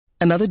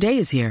Another day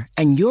is here,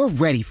 and you're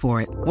ready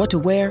for it. What to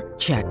wear?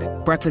 Check.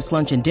 Breakfast,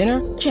 lunch, and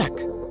dinner? Check.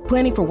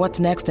 Planning for what's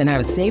next and how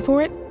to save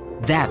for it?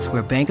 That's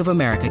where Bank of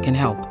America can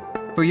help.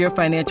 For your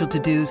financial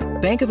to-dos,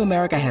 Bank of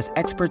America has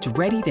experts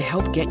ready to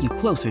help get you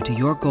closer to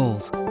your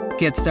goals.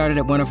 Get started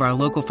at one of our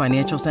local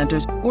financial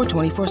centers or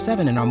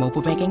 24/7 in our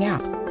mobile banking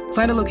app.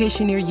 Find a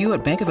location near you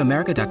at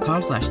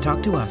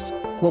bankofamerica.com/talktous.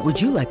 What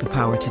would you like the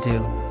power to do?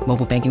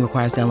 Mobile banking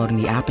requires downloading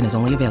the app and is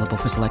only available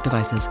for select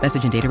devices.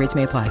 Message and data rates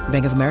may apply.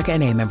 Bank of America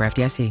N.A., member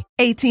FDIC.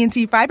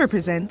 AT&T Fiber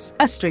presents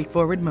a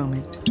straightforward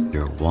moment.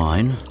 Your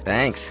wine?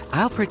 Thanks.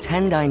 I'll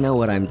pretend I know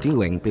what I'm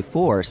doing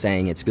before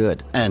saying it's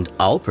good. And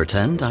I'll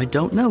pretend I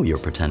don't know you're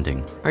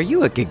pretending. Are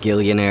you a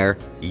gagillionaire?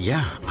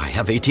 Yeah, I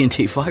have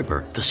AT&T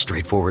Fiber. The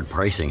straightforward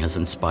pricing has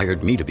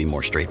inspired me to be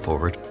more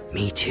straightforward.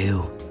 Me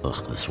too.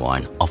 Ugh, this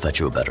wine. I'll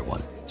fetch you a better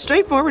one.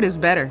 Straightforward is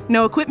better.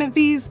 No equipment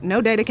fees,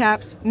 no data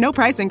caps, no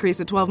price increase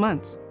at 12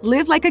 months.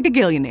 Live like a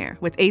gagillionaire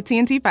with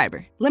AT&T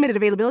Fiber. Limited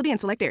availability in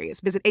select areas.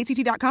 Visit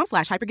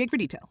att.com/hypergig for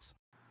details.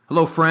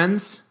 Hello,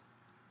 friends.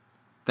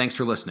 Thanks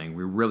for listening.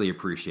 We really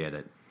appreciate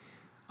it.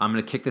 I'm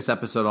going to kick this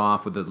episode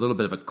off with a little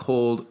bit of a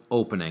cold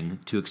opening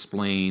to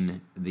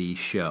explain the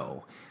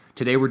show.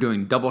 Today we're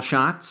doing double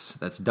shots.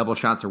 That's double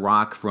shots of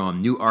rock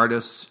from new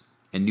artists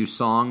and new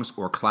songs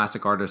or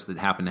classic artists that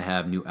happen to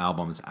have new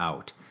albums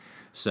out.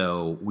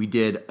 So we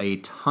did a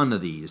ton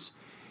of these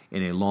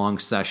in a long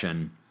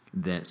session.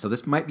 So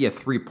this might be a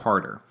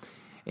three-parter.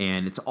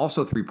 And it's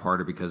also a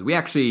three-parter because we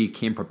actually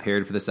came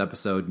prepared for this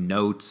episode.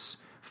 Notes,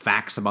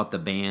 facts about the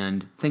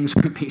band, things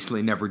we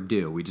basically never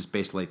do. We just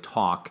basically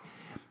talk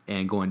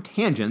and go on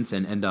tangents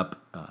and end up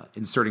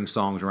inserting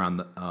songs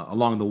around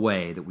along the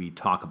way that we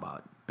talk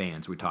about,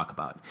 bands we talk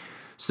about.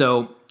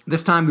 So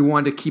this time we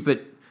wanted to keep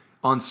it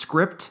on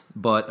script,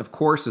 but of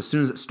course, as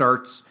soon as it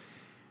starts,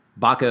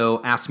 Baco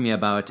asked me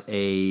about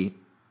a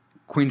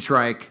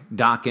Queensryche,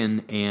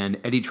 Dokken, and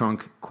Eddie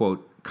Trunk,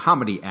 quote,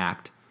 comedy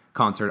act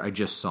concert I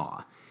just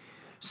saw.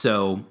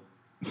 So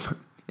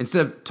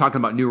instead of talking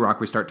about new rock,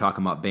 we start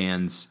talking about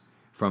bands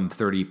from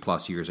 30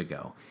 plus years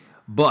ago.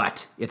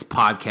 But it's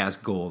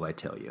podcast gold, I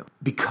tell you.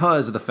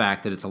 Because of the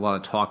fact that it's a lot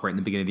of talk right in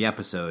the beginning of the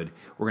episode,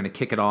 we're going to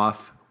kick it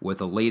off with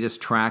the latest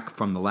track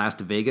from The Last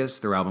Vegas.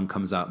 Their album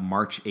comes out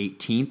March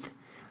 18th,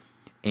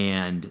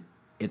 and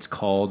it's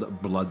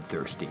called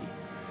Bloodthirsty.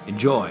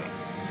 Enjoy.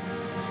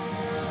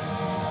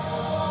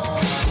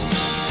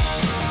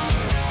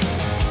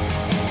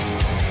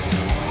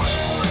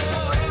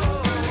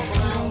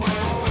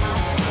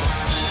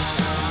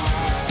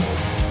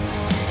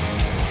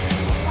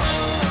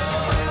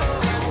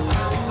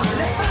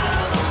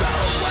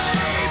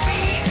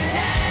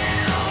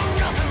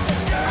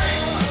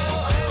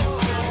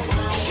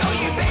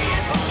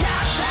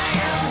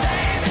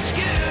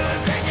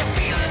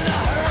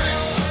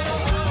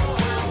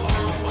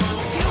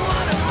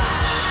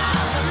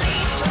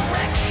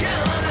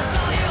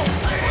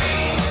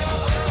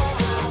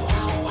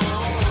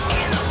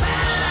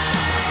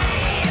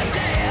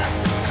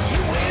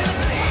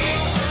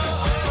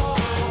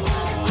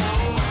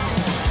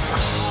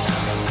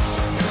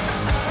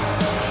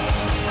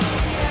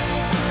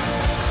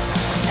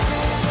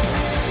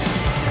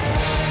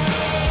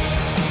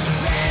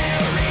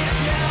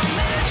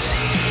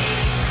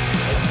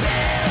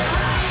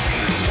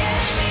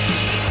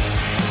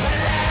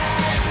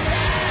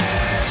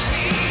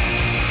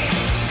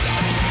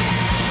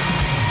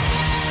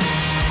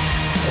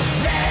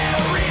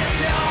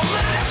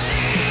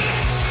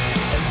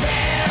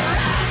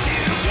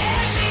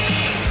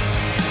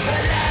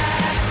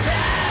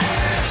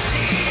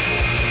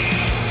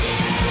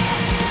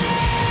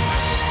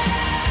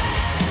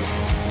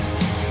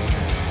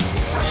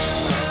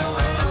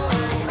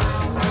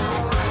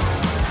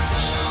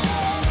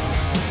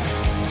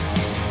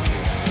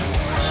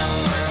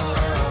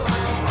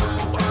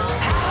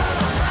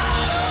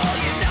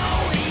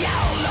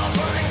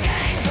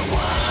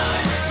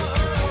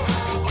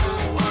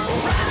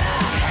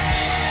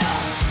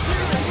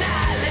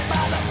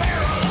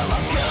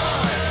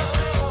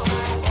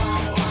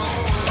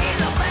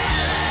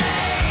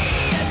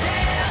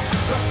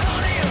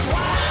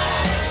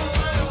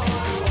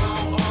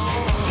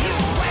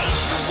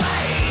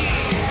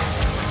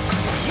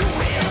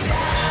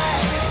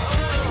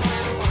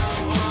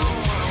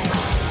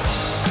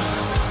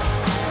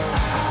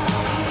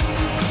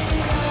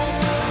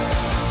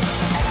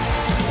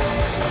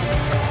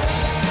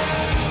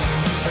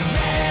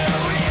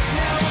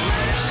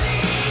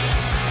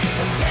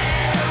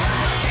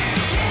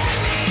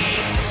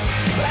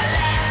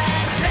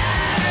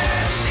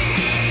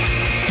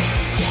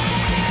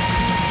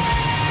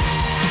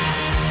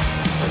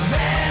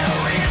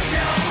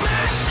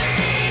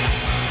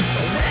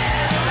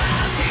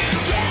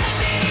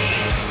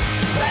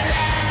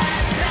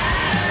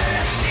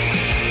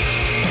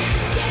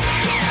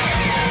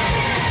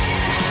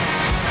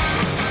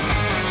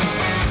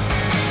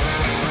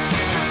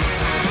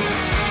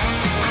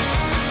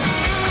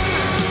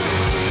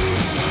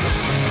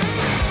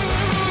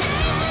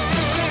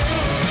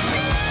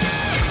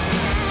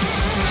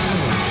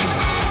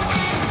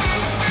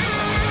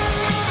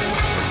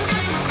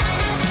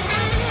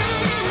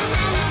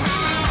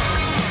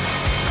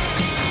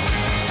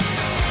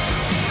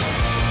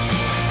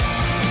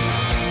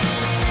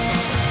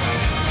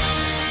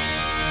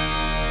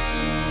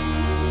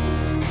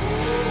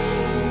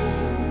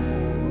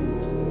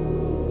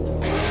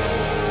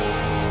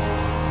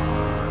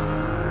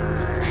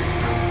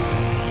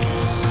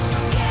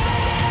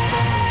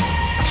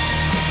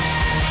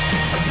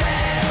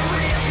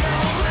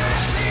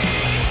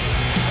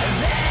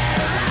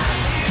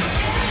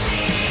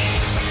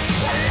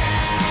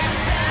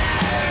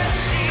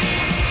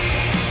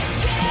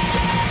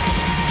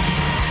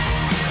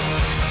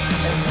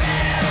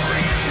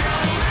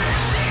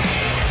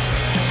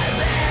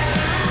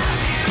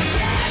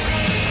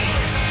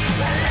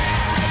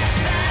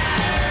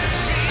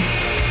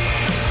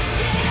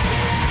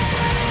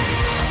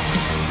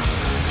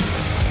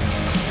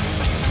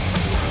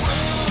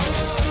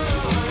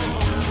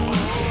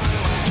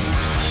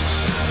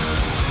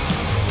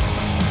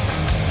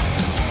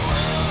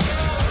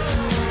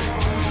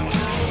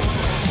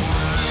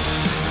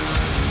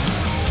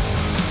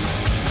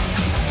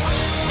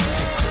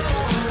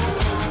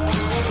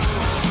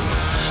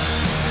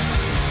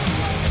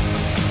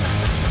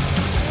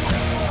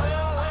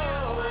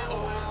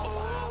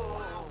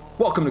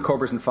 Welcome to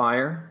Cobras and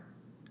Fire.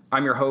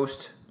 I'm your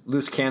host,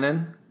 Loose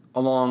Cannon,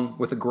 along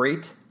with the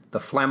great, the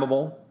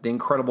flammable, the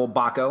incredible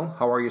Baco.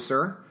 How are you,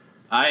 sir?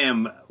 I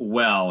am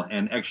well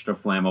and extra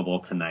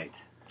flammable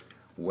tonight.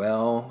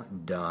 Well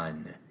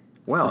done.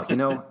 Well, you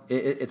know,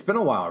 it's been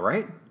a while,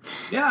 right?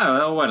 Yeah,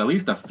 well, what, at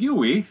least a few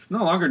weeks?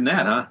 No longer than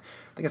that, huh?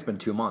 I think it's been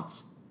 2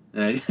 months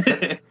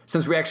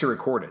since we actually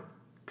recorded.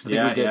 'Cause I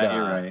think we did,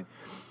 you're right.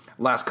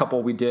 Last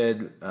couple we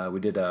did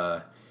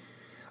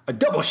a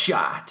double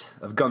shot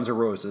of Guns N'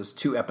 Roses,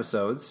 2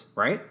 episodes,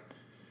 right?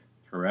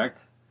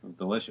 Correct. It was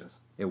delicious.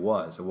 It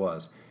was.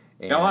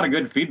 And got a lot of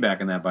good feedback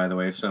on that, by the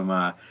way.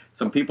 Some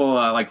people,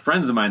 like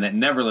friends of mine that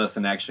never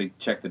listen, actually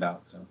checked it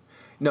out. So,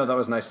 no, that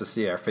was nice to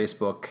see. Our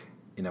Facebook,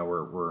 you know,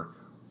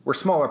 we're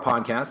smaller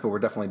podcasts, but we're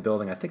definitely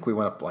building. I think we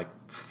went up like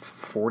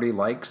 40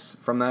 likes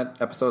from that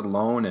episode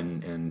alone,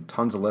 and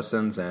tons of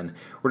listens. And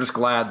we're just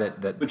glad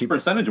that which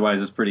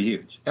percentage-wise is pretty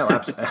huge. Oh,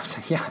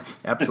 yeah,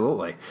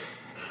 absolutely.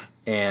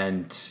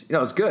 And you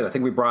know, it's good. I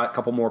think we brought a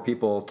couple more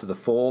people to the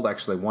fold.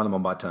 Actually, one of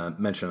them I'm about to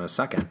mention in a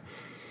second.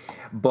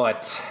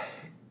 But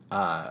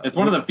it's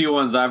one of the few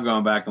ones I've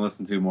gone back and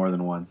listened to more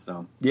than once.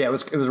 So yeah, it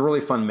was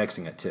really fun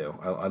mixing it too.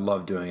 I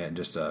love doing it and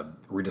just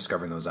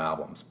rediscovering those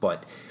albums.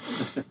 But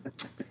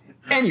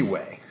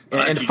anyway,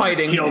 and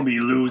fighting, kill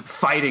me, lose,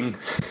 fighting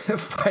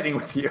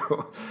with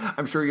you.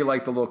 I'm sure you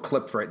like the little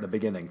clips right in the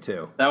beginning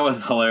too. That was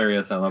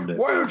hilarious. I loved it.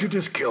 Why don't you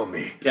just kill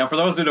me? Yeah, for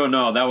those who don't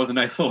know, that was a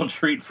nice little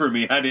treat for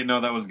me. I didn't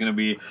know that was going to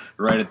be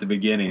right at the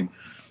beginning.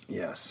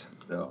 Yes.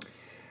 So.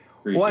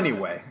 Well,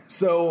 anyway,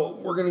 so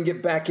we're going to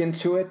get back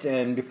into it,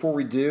 and before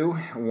we do,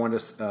 I want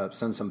to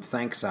send some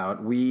thanks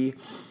out. We,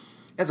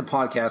 as a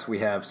podcast, we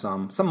have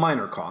some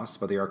minor costs,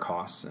 but they are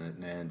costs,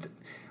 and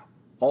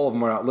all of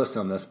them are not listed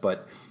on this,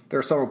 but there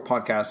are several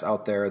podcasts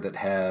out there that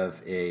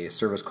have a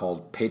service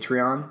called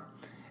Patreon,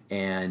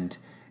 and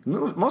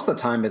most of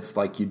the time it's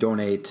like you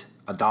donate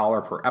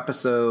 $1 per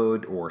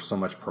episode or so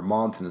much per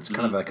month, and it's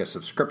kind of like a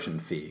subscription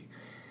fee.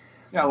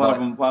 Yeah, a lot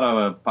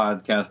of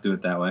podcasts do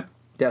it that way.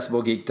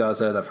 Decibel Geek does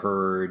it. I've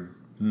heard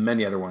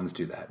many other ones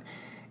do that.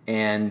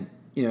 And,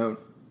 you know,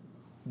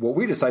 what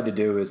we decided to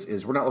do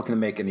is we're not looking to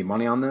make any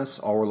money on this.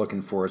 All we're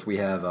looking for is we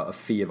have a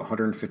fee of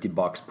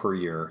 $150 per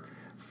year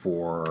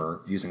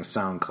for using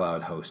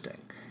SoundCloud hosting.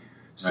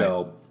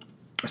 So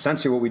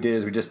essentially what we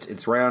did is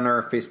it's right on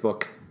our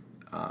Facebook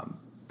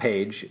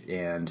page,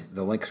 and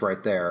the link's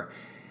right there.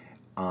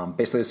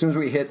 Basically, as soon as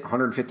we hit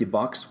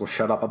 $150, we'll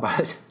shut up about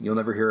it. You'll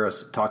never hear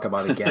us talk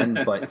about it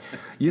again. But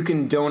you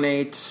can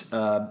donate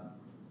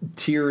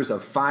tiers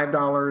of $5,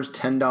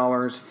 $10,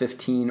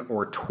 $15,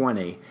 or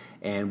 $20.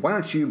 And why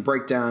don't you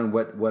break down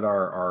what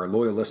our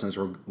loyal listeners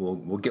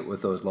will get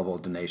with those level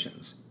of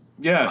donations?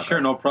 Yeah, sure,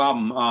 no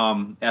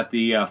problem. At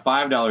the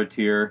 $5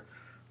 tier,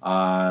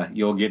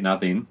 you'll get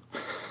nothing.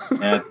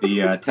 At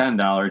the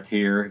 $10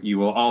 tier, you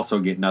will also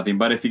get nothing.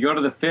 But if you go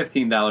to the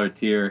 $15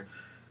 tier,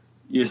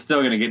 you're still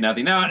going to get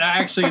nothing. Now,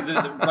 actually,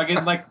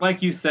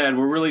 like you said,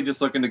 we're really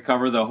just looking to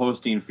cover the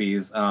hosting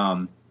fees.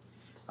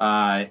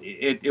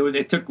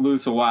 It took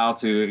Luce a while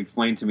to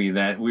explain to me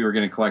that we were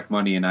going to collect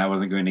money and I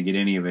wasn't going to get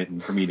any of it,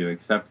 and for me to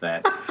accept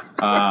that.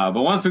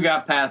 But once we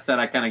got past that,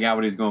 I kind of got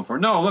what he was going for.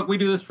 No, look, we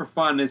do this for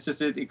fun. It's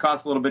just it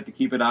costs a little bit to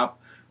keep it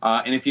up.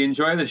 And if you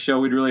enjoy the show,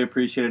 we'd really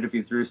appreciate it if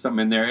you threw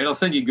something in there. It'll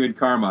send you good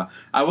karma.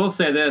 I will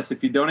say this: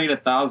 if you donate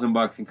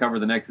 $1,000 and cover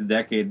the next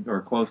decade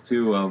or close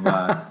to of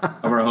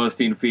our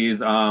hosting fees,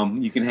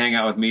 you can hang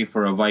out with me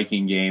for a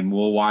Viking game.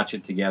 We'll watch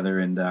it together,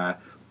 and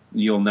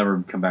you'll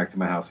never come back to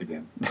my house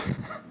again.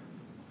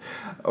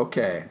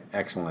 Okay,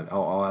 excellent.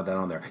 I'll add that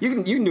on there. You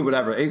can do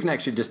whatever. You can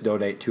actually just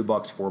donate $2,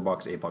 $4,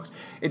 $8.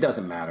 It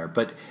doesn't matter.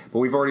 But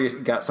we've already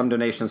got some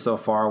donations so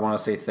far. I want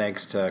to say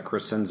thanks to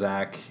Chris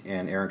Sinzak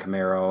and Aaron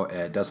Camaro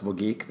at Decibel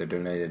Geek. They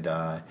donated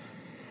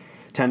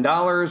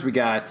 $10. We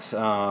got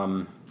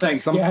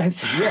thanks,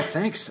 guys. Yeah,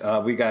 thanks.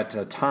 We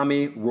got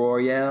Tommy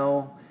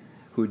Royale,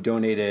 who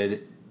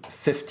donated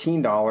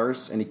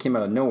 $15, and he came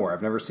out of nowhere.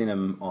 I've never seen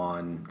him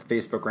on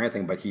Facebook or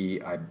anything, but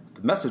I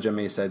messaged him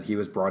and he said he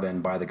was brought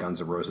in by the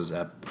Guns N' Roses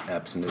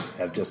eps and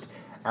have just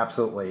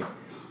absolutely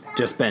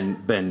just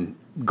been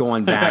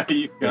going back.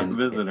 You got a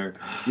visitor.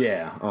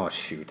 Yeah. Oh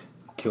shoot,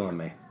 killing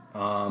me.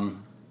 All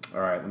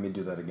right, let me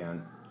do that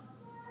again.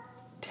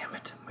 Damn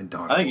it, my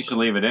daughter. I think you should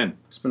leave it in.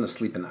 She's been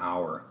asleep an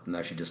hour and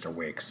now she just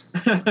awakes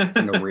for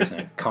no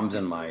reason. It comes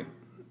in my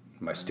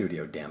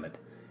studio. Damn it.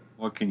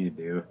 What can you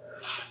do?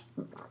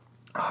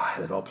 Oh, I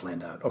had it all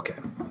planned out. Okay.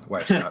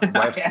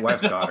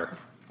 Wife's daughter.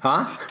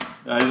 Huh?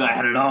 I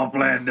had it all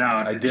planned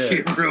out. I did.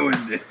 She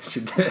ruined it. She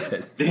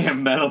did.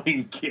 Damn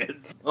meddling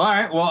kids. All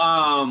right.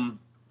 Well,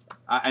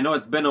 I know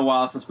it's been a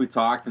while since we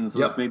talked, and so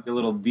let's maybe a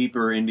little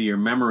deeper into your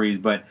memories.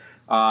 But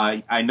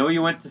I know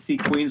you went to see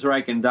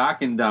Queensryche and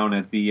Dokken down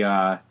at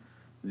the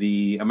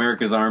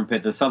America's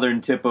Armpit, the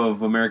southern tip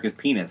of America's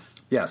penis.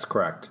 Yes,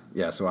 correct.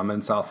 Yeah. So I'm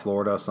in South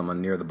Florida, so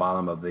I'm near the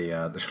bottom of the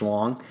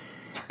schlong.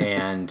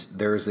 And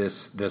there's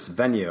this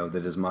venue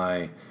that is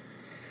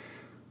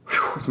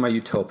it's my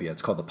utopia.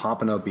 It's called the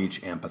Pompano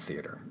Beach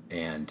Amphitheater,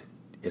 and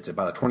it's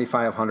about a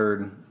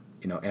 2,500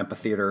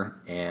 amphitheater,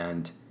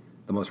 and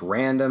the most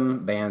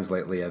random bands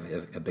lately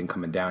have been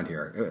coming down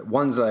here.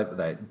 Ones that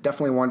I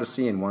definitely wanted to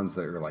see, and ones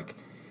that are like,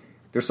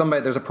 there's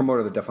a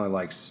promoter that definitely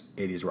likes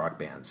 80s rock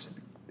bands,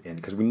 and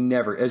because we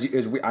never,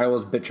 I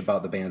always bitch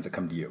about the bands that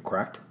come to you,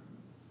 correct?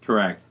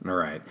 Correct. All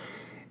right.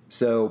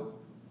 So,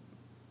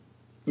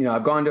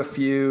 I've gone to a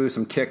few,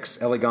 some Kicks,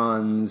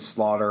 Elegons,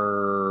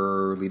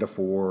 Slaughter, Lita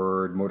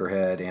Ford,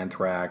 Motorhead,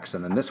 Anthrax,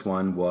 and then this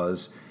one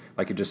was,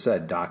 like you just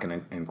said,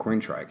 Dokken and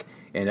Queensryche.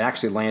 And it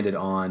actually landed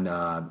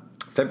on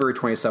February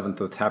 27th,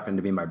 which happened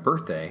to be my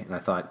birthday, and I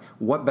thought,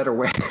 what better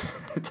way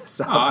to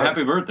celebrate? Oh,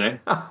 happy birthday.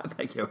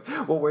 Thank you.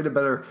 What way to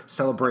better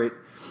celebrate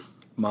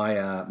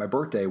my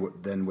birthday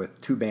than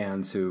with two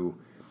bands who,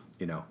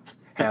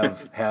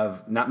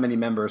 have not many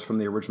members from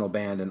the original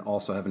band and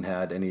also haven't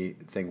had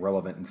anything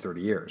relevant in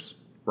 30 years,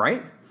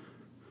 right?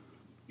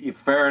 Yeah,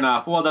 fair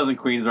enough. Well, doesn't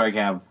Queensryche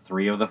have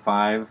 3 of the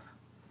 5?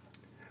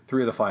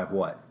 3 of the 5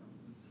 what?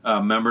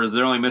 Members.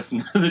 They're only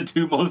missing the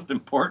 2 most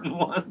important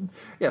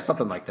ones. Yeah,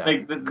 something like that.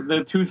 Like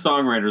the 2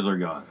 songwriters are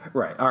gone.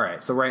 Right. All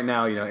right. So right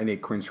now, any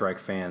Queensryche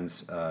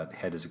fans'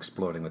 head is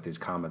exploding with these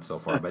comments so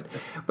far. But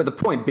the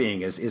point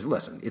being is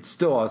listen. It's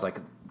still, I was like,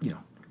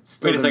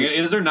 Wait a second.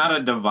 Is there not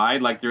a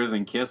divide like there is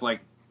in Kiss?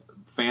 Like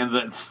fans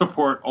that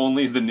support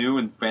only the new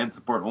and fans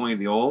support only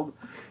the old?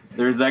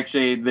 There's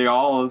actually, they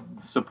all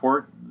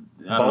support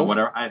both?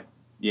 Whatever. I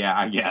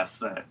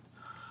guess.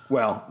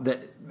 Well,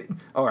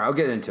 all right. I'll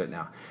get into it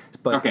now.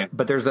 But okay.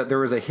 But there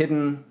was a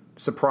hidden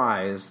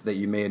surprise that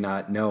you may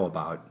not know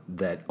about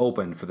that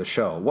opened for the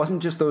show. It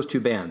wasn't just those 2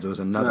 bands. It was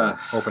another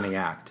opening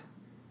act.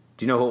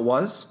 Do you know who it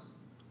was?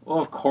 Well,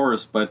 of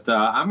course, but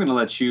I'm going to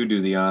let you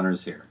do the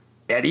honors here.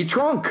 Eddie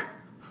Trunk.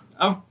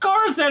 Of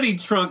course Eddie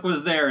Trunk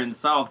was there in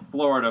South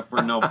Florida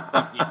for no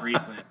fucking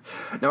reason.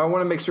 Now, I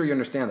want to make sure you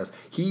understand this.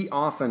 He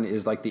often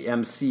is like the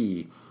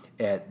MC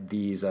at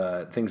these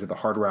things at the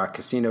Hard Rock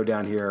Casino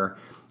down here.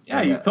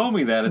 Yeah, you told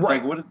me that. It's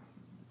right. like, what?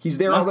 He's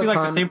there all the time. Must be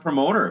like the same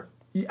promoter.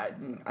 Yeah,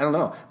 I don't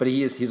know, but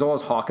he's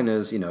always hawking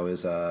his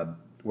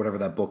whatever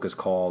that book is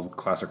called,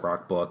 classic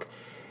rock book,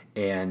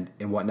 and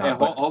whatnot.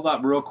 Yeah, hold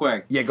up real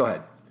quick. Yeah, go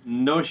ahead.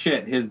 No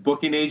shit. His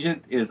booking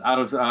agent is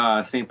out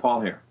of St.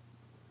 Paul here.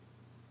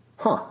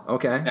 Huh.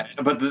 Okay. Yeah,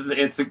 but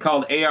it's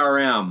called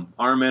ARM,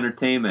 Arm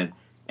Entertainment,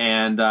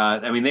 and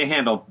they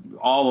handle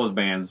all those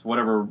bands.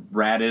 Whatever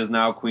Rad is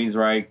now,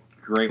 Queensryche,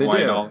 Great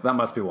White. That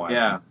must be why.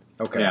 Yeah.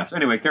 Okay. Yeah. So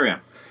anyway, carry on.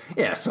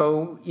 Yeah,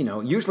 so,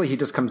 usually he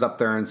just comes up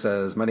there and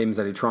says, my name is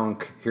Eddie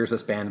Trunk, here's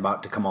this band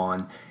about to come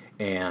on,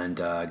 and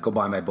go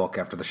buy my book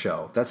after the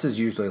show. That's his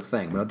usual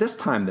thing. But this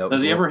time, though...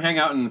 Does he ever hang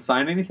out and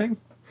sign anything?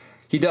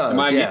 He does, Am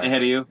I getting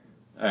ahead of you?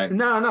 Right.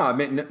 No, no,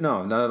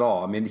 not at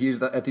all. I mean,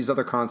 he's at these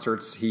other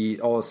concerts, he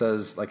always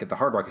says, like at the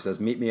Hard Rock, he says,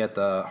 meet me at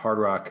the Hard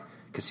Rock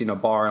Casino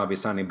Bar, and I'll be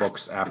signing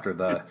books after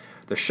the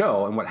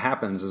show. And what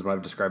happens is what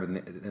I've described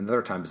in the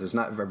other times. It's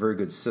not a very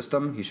good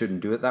system. He shouldn't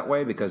do it that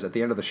way because at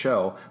the end of the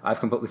show, I've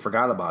completely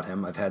forgot about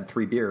him. I've had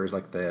 3 beers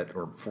like that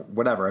or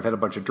whatever. I've had a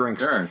bunch of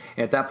drinks. Sure.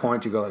 And at that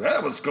point, you go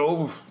like, let's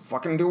go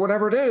fucking do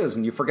whatever it is.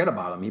 And you forget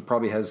about him. He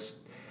probably has,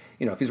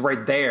 if he's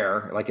right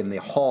there, like in the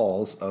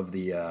halls of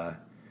the,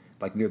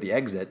 like near the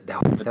exit,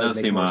 that would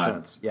make more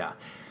sense. Yeah.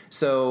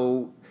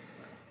 So...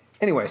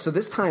 Anyway, so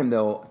this time,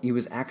 though, he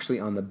was actually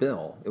on the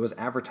bill. It was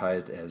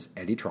advertised as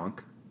Eddie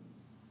Trunk,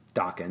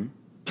 Dokken,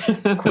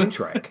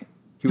 Queensryche.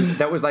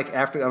 That was like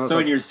after. So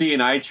in your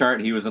CNI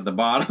chart, he was at the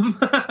bottom.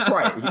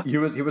 Right, he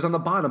was on the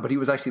bottom, but he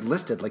was actually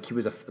listed like he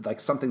was like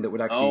something that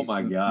would actually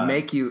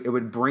make you. It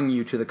would bring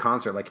you to the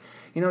concert. Like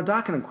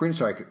Dokken and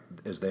Queensryche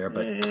is there,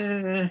 but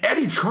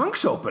Eddie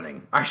Trunk's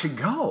opening. I should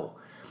go.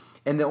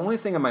 And the only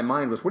thing in my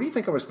mind was, what do you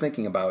think I was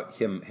thinking about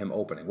him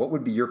opening? What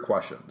would be your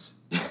questions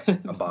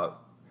about?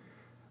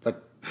 Like,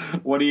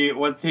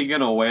 what's he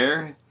gonna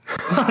wear?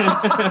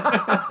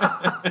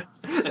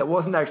 That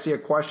wasn't actually a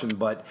question,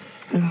 but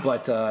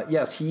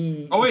yes,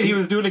 he. Oh wait, he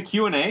was doing a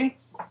Q&A?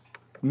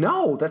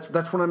 No, that's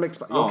what I'm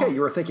expecting. Oh. Okay,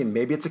 you were thinking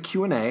maybe it's a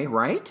Q&A,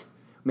 right?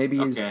 Maybe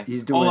he's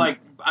doing. Oh, like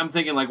I'm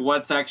thinking, like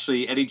what's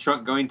actually Eddie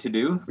Trunk going to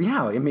do?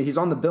 Yeah, I mean he's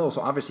on the bill, so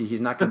obviously he's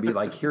not going to be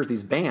like, here's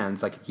these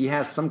bands. Like he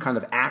has some kind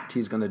of act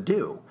he's going to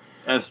do.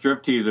 A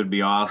striptease would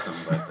be awesome,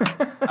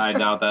 but I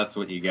doubt that's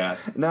what you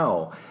got.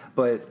 No.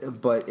 But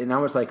and I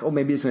was like, oh,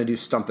 maybe he's going to do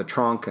Stump the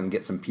Trunk and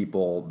get some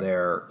people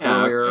there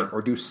earlier,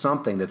 or do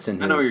something that's in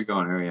his. I know where you're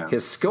going here, yeah.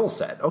 His skill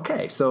set.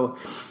 Okay, so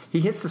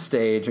he hits the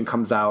stage and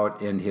comes out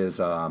in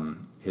his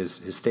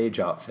stage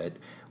outfit,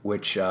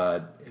 which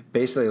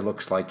basically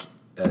looks like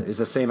is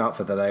the same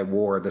outfit that I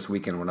wore this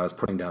weekend when I was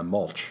putting down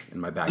mulch in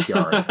my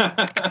backyard.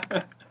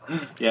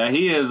 Yeah,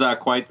 he is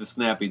quite the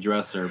snappy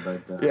dresser,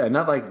 but yeah,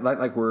 not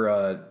like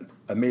we're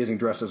amazing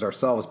dressers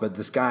ourselves, but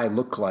this guy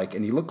looked like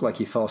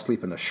he fell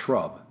asleep in a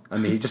shrub. I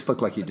mean, he just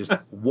looked like he just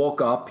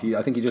woke up.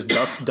 I think he just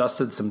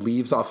dusted some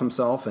leaves off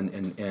himself,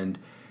 and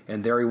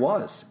there he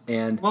was.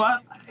 And well,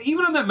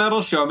 even on that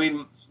metal show, I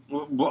mean,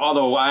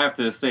 although I have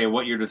to say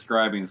what you're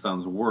describing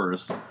sounds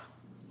worse.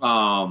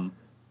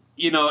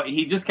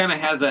 He just kind of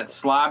has that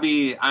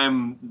slobby,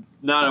 I'm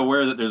not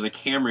aware that there's a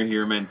camera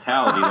here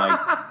mentality. Like,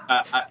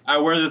 I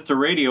wear this to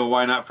radio,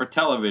 why not for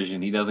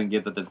television? He doesn't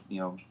get that,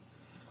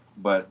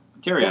 But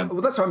carry on.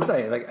 Well, that's what I'm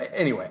saying. Like,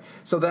 anyway,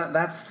 so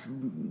that's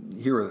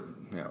here.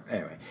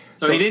 Anyway.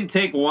 So he didn't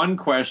take one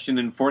question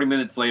and 40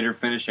 minutes later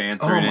finish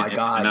answering. Oh my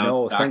God,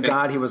 no! Thank Dokken.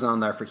 God he was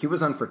on there he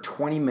was on for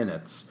 20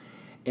 minutes,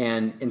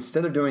 and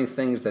instead of doing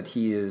things that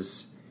he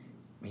has,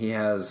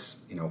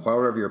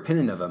 whatever your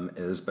opinion of him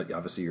is, but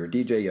obviously you're a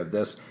DJ, you have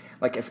this.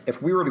 Like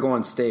if we were to go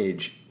on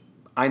stage,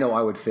 I know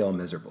I would fail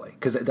miserably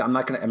because I'm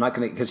not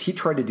gonna because he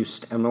tried to do.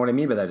 And what I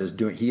mean by that is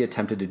he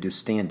attempted to do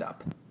stand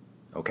up.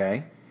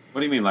 Okay. What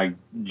do you mean, like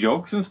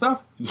jokes and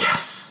stuff?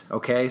 Yes.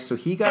 Okay. So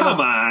he got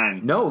Come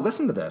on. No,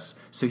 listen to this.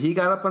 So he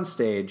got up on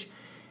stage,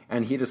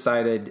 and he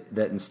decided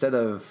that instead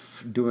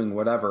of doing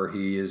whatever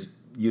he is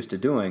used to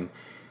doing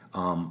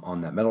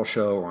on that metal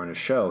show or on his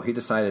show, he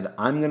decided,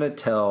 I'm going to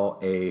tell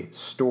a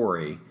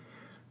story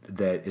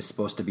that is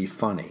supposed to be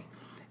funny.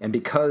 And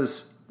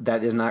because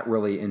that is not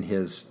really in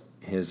his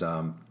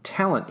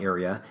talent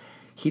area,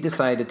 he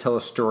decided to tell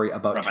a story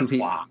about two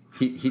people.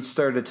 He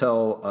started to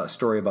tell a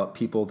story about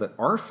people that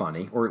are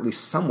funny, or at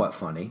least somewhat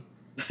funny.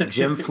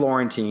 Jim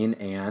Florentine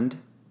and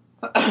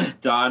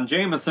Don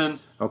Jameson.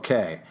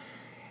 Okay.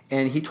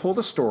 And he told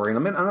a story, and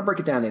I'm going to break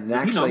it down. And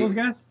Does he know those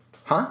guys?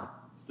 Huh?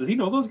 Does he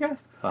know those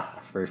guys?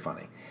 Very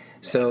funny.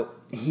 So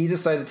he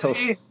decided to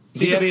tell...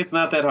 It's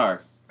not that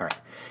hard. All right.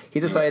 He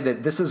decided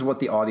that this is what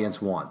the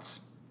audience wants.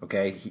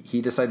 Okay?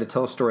 He decided to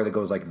tell a story that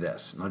goes like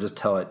this. And I'll just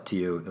tell it to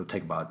you. It'll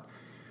take about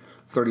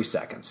 30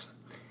 seconds.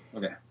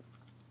 Okay.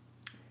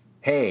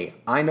 Hey,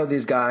 I know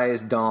these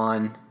guys,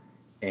 Don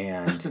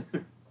and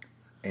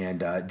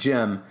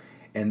Jim,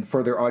 and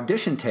for their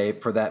audition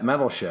tape for that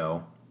metal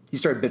show, he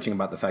started bitching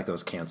about the fact that it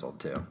was canceled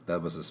too.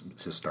 That was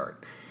his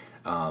start.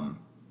 Do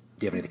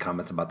you have any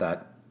comments about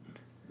that?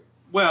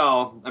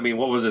 Well, I mean,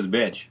 what was his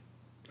bitch?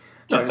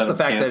 Just the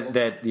fact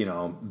that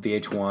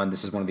VH1,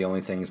 this is one of the only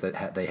things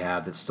that they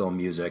have that's still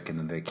music, and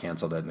then they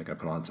canceled it, and they're going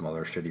to put on some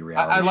other shitty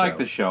reality show. I like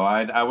the show.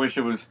 I wish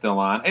it was still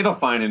on. It'll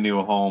find a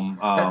new home.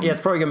 It's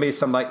probably going to be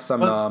some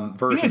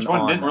version.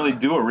 VH1 didn't really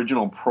do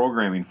original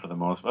programming for the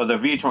most part. The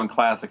VH1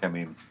 Classic, I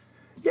mean.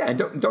 Yeah, and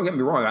don't get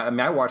me wrong. I mean,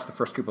 I watched the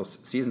first couple of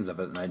seasons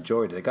of it, and I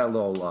enjoyed it. It got a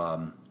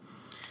little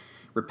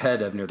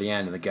repetitive near the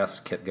end, and the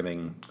guests kept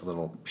getting a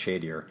little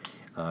shadier,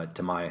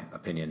 to my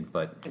opinion.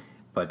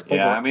 But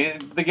yeah, I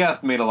mean, the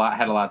guest had a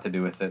lot to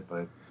do with it,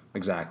 but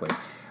exactly.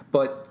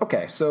 But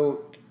okay,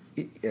 so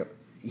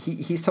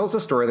he tells a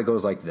story that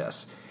goes like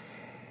this.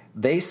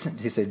 He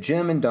said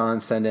Jim and Don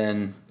sent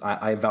in.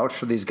 I vouched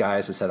for these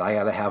guys. They said I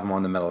got to have them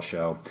on the metal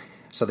show,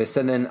 so they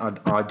sent in an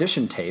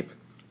audition tape,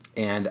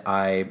 and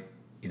I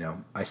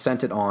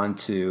sent it on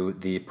to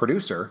the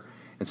producer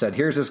and said,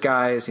 "Here's this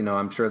guys.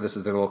 I'm sure this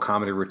is their little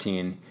comedy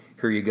routine.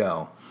 Here you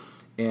go."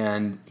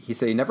 And he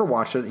said he never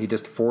watched it. He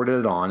just forwarded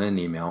it on in an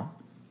email.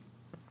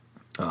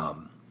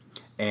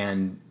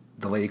 And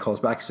the lady calls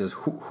back and says,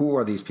 who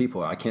are these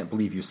people? I can't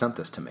believe you sent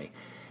this to me.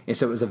 And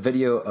so it was a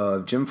video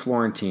of Jim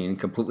Florentine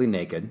completely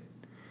naked.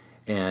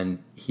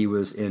 And he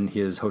was in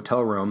his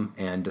hotel room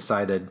and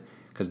decided,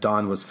 because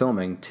Don was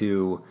filming,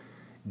 to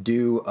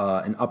do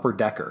an upper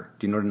decker.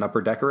 Do you know what an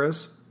upper decker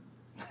is?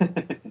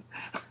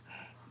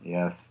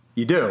 Yes.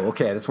 You do?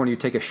 Okay, that's when you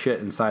take a shit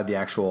inside the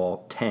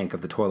actual tank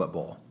of the toilet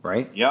bowl,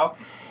 right? Yep.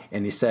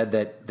 And he said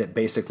that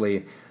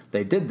basically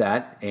they did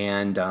that,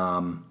 and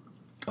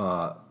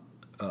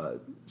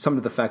some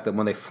of the fact that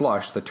when they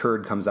flush, the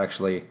turd comes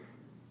actually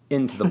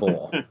into the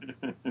bowl.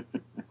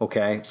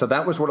 Okay, so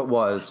that was what it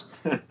was.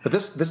 But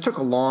this took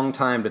a long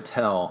time to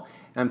tell.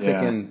 And I'm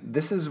thinking,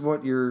 this is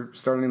what you're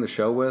starting the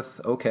show with?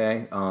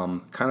 Okay,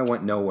 kind of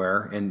went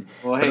nowhere. And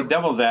hey,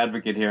 devil's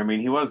advocate here. I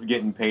mean, he was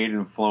getting paid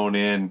and flown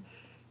in.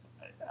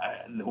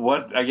 I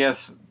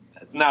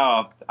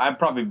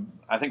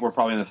think we're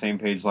probably on the same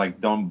page.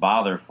 Like, don't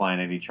bother flying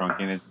Eddie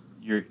Trunking.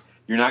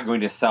 You're not going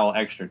to sell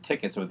extra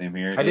tickets with him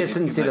here. I just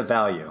didn't see the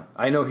value.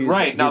 I know he's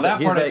right now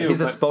that part he's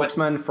the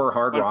spokesman for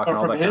hard rock and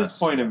all that. But from his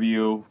point of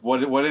view,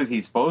 what is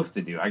he supposed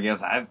to do? I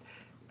guess I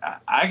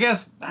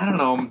don't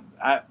know.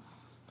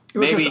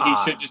 Maybe he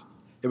should just.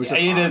 It was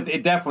just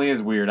it definitely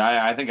is weird.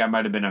 I think I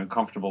might have been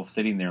uncomfortable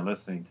sitting there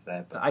listening to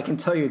that. But I can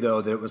tell you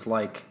though that it was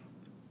like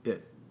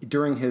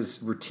during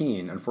his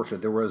routine.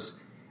 Unfortunately, there was.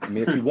 I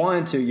mean, if you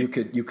wanted to, you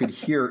could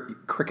hear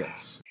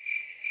crickets.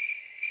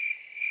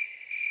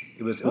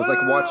 It was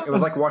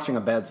like watching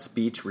a bad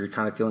speech where you're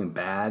kind of feeling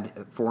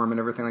bad for him and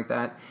everything like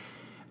that.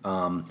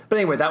 But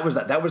anyway,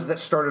 that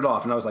started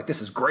off, and I was like,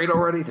 "This is great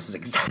already. This is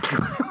exactly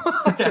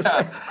what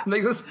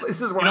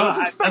this is what I was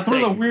expecting." That's one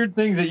of the weird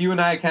things that you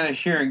and I kind of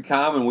share in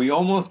common. We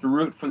almost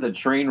root for the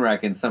train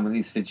wreck in some of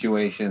these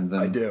situations.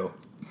 And, I do.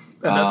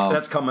 And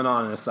that's coming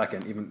on in a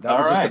second. Even that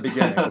was just the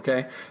beginning.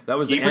 Okay, that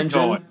was the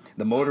engine. Going.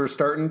 The motor's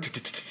starting to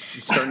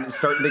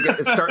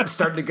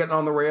get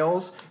on the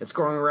rails. It's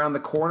going around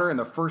the corner, and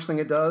the first thing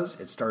it does,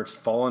 it starts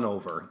falling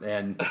over.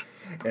 And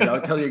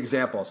I'll tell you an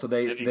example. So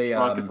they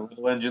a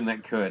little engine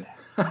that could.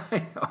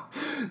 I know.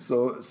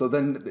 So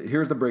then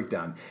here's the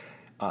breakdown.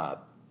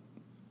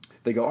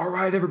 They go, all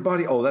right,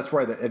 everybody. Oh, that's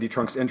right. The Eddie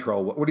Trunks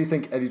intro. What do you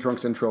think Eddie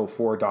Trunks intro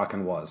for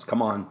Dokken was?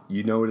 Come on,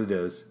 you know what it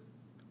is.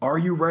 Are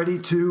you ready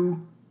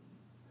to?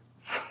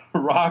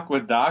 Rock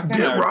with Dokken?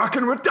 Get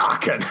rocking with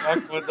Dokken.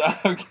 Rock with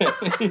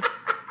okay.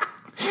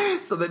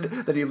 So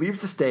then he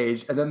leaves the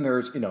stage, and then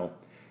there's,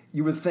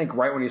 you would think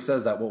right when he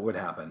says that, what would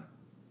happen?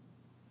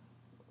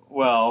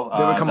 Well,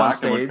 they would come on Dokken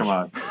stage. Would come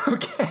on.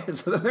 Okay,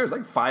 so then there's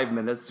like 5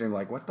 minutes, and you're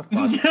like, what the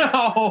fuck?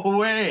 No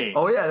way.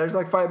 Oh, yeah, there's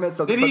like 5 minutes.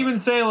 Did he even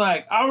say,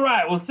 like, all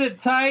right, we'll sit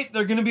tight,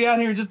 they're going to be out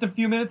here in just a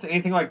few minutes,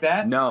 anything like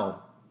that? No.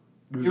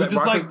 He was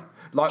just like,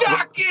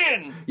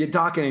 Dokken! You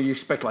Dokken, and you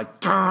expect, like,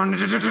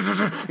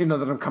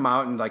 them come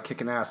out and, like,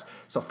 kicking ass.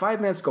 So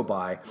 5 minutes go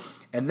by,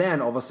 and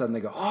then all of a sudden they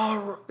go,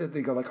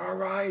 all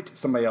right.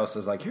 Somebody else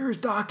is like, here's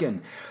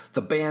Dokken.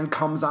 The band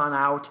comes on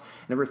out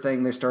and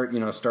everything. They start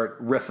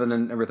riffing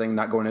and everything,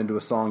 not going into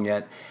a song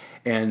yet.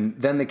 And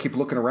then they keep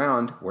looking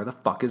around. Where the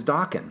fuck is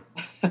Dokken?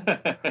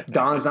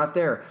 Don's not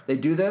there. They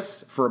do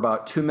this for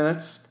about 2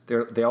 minutes.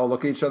 They all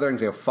look at each other and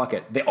go, fuck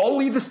it. They all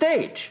leave the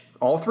stage.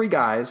 All three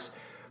guys.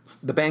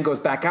 The band goes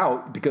back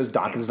out because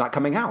Dokken's not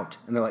coming out.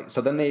 And they're like, so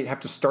then they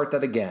have to start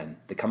that again.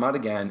 They come out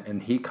again,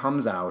 and he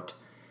comes out.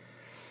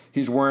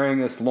 He's wearing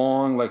this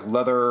long, like,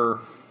 leather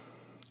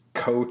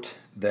coat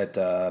that,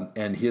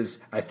 and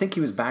I think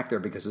he was back there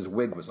because his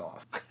wig was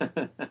off.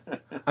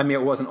 I mean,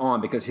 it wasn't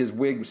on because his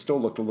wig still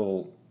looked a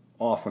little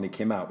off when he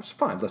came out, which is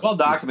fine. Listen, well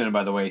documented,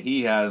 by the way.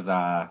 He has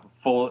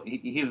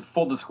he's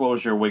full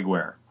disclosure wig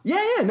wear.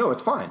 Yeah, no,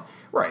 it's fine.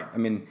 Right. I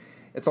mean,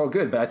 it's all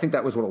good, but I think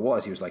that was what it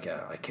was. He was like,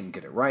 I couldn't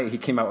get it right. He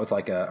came out with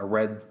like a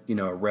red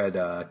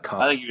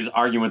cup. I think he was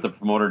arguing with the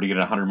promoter to get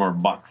 $100 more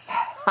bucks.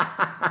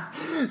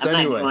 So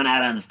I'm not going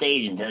out on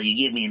stage until you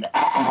give me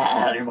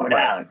 $100 more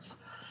dollars.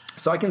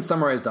 So I can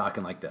summarize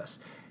Dokken like this: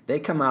 they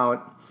come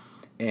out,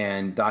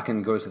 and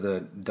Don goes to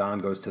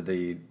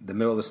the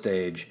middle of the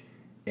stage,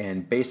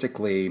 and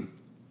basically,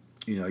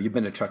 you've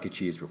been to Chuck E.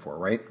 Cheese before,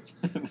 right?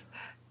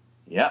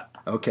 Yep.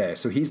 Okay,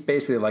 so he's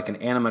basically like an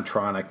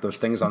animatronic, those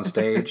things on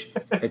stage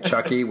at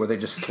Chuck E. where they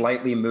just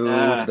slightly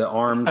move the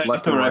arms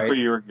left and right. Where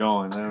you were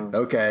going.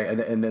 Okay,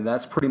 and then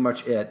that's pretty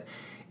much it.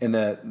 And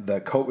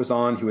the coat was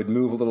on. He would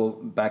move a little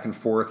back and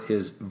forth.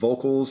 His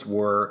vocals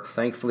were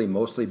thankfully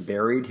mostly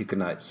buried. He could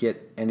not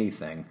hit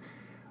anything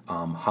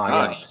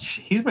high up.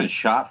 He's been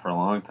shot for a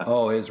long time.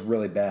 Oh, it's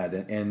really bad.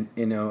 And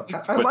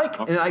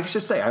I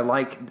should say, I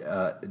like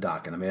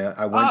Dokken. I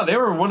mean, they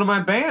were one of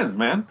my bands,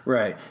 man.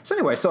 Right. So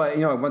anyway,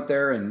 I went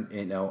there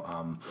and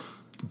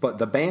but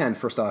the band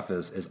first off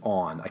is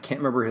on. I can't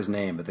remember his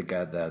name, but the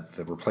guy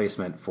the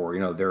replacement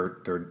for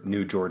their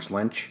new George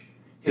Lynch.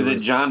 Is it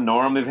John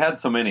Norum? They've had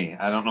so many.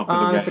 I don't know who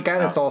the guy it's a guy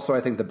that's also, I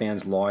think, the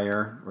band's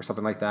lawyer or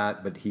something like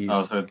that. But he's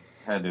so it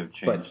had to have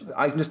changed. But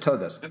I can just tell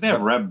you this. Did they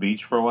have Reb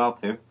Beach for a while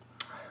too?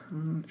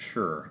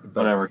 Sure.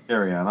 But, whatever.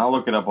 Carry on. I'll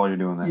look it up while you're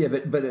doing that. Yeah,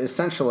 but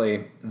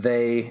essentially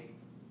the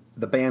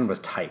band was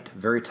tight,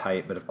 very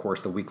tight. But of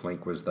course, the weak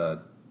link was Who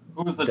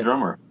was the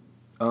drummer?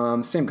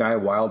 Same guy,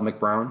 Wild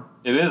McBrown.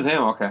 It is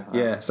him. Okay.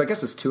 Yeah. So I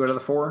guess it's 2 out of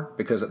the 4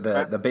 because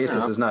the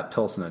bassist is not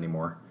Pilsen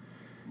anymore.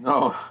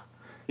 No.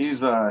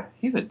 He's a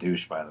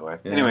douche, by the way.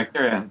 Yeah. Anyway,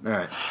 carry on. All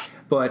right.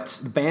 But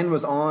the band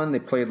was on. They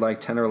played like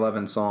 10 or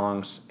 11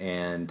 songs,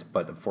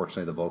 but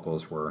unfortunately the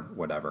vocals were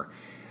whatever.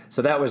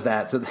 So that was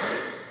that. So,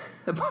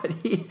 but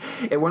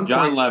at one point,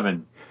 John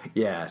Levin.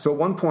 Yeah. So at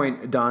one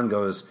point, Don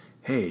goes,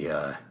 "Hey,"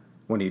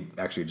 when he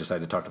actually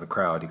decided to talk to the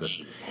crowd, he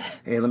goes,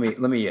 "Hey, let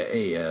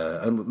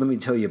me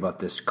tell you about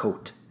this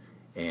coat."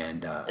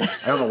 And I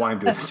don't know why I'm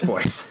doing this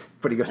voice.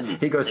 But he goes. Let me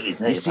tell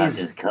you about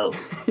this coat.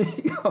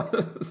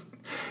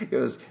 he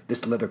goes,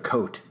 this leather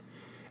coat.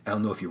 I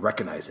don't know if you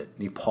recognize it.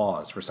 And he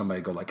paused for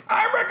somebody to go like,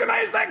 I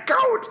recognize that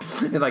coat.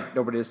 And like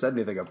nobody has said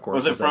anything. Of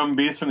course. Was it from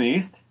Beast from the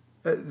East?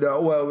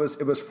 No. Well,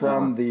 it was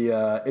from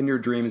the In Your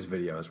Dreams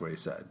video. Is what he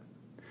said.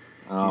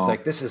 Oh. He's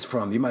like, this is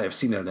from. You might have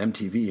seen it on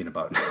MTV in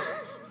about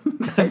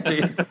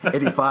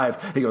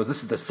 1985. He goes,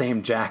 this is the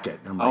same jacket.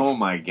 I'm like, oh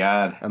my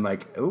god. I'm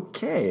like,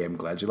 okay. I'm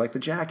glad you like the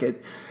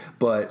jacket.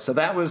 But so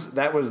that was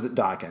the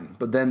Dokken.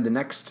 But then the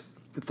next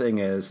thing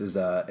is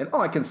and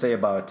all I can say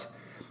about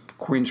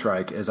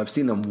Queensryche is I've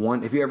seen them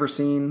Have you ever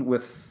seen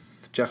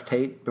with Jeff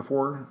Tate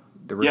before?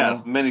 The original?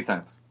 Yes, many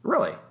times.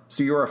 Really?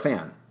 So you're a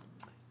fan?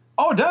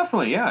 Oh,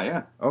 definitely.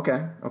 Yeah.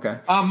 Okay.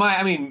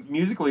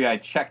 Musically, I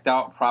checked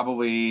out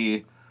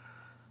probably.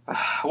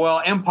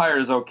 Well, Empire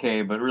is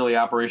okay, but really,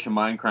 Operation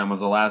Mindcrime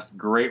was the last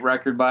great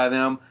record by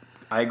them.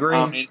 I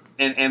agree.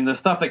 And the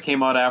stuff that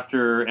came out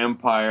after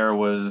Empire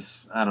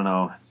was, I don't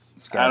know.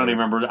 I don't even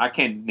remember. I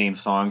can't name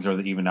songs or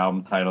even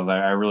album titles.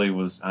 I really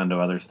was onto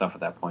other stuff at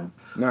that point.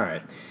 All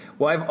right.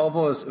 Well, I've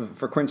always,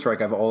 for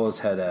Queensryche, I've always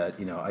had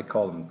I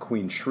call them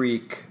Queen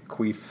Shriek,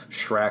 Queef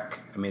Shrek.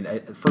 I mean,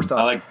 first off,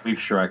 I like Queef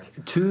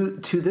Shrek.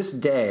 To this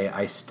day,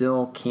 I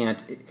still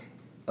can't.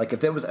 Like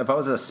if I was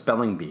at a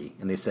spelling bee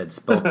and they said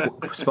spell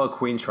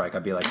Queensryche,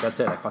 I'd be like, that's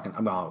it.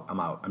 I'm out.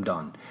 I'm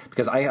done.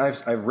 Because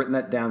I've written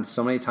that down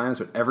so many times,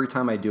 but every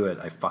time I do it,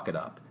 I fuck it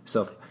up.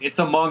 So it's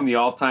among the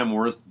all-time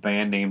worst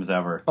band names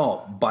ever.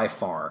 Oh, by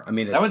far. I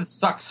mean, that would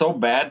suck so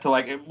bad. To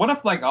what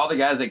if all the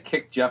guys that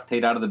kicked Jeff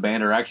Tate out of the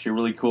band are actually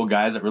really cool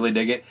guys that really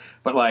dig it,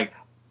 but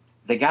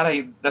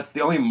that's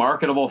the only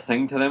marketable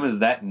thing to them is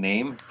that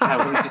name.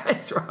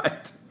 That's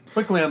right.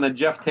 Quickly on the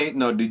Jeff Tate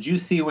note, did you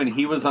see when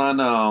he was on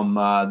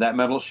that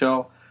metal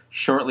show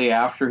shortly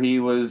after he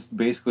was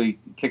basically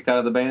kicked out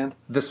of the band?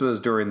 This was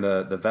during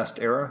the Vest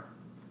era?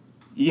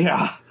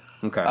 Yeah.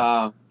 Okay.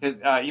 You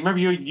remember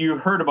you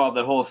heard about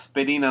the whole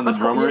spitting on the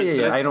drummer?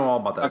 Yeah. I know all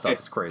about that stuff.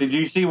 It's crazy. Did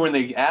you see when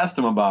they asked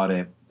him about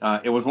it?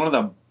 It was one of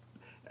the...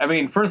 I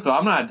mean, first of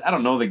all, I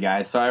don't know the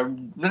guy, so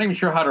I'm not even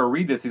sure how to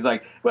read this. He's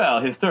like, well,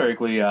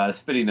 historically,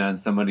 spitting on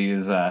somebody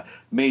is a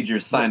major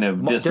sign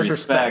of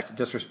disrespect.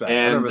 Disrespect.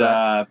 And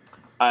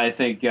I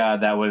think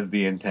that was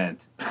the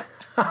intent.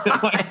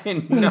 Like,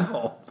 I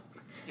know.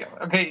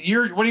 Okay,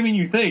 what do you mean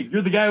you think?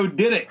 You're the guy who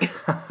did it.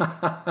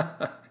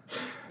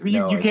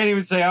 You can't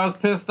even say, I was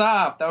pissed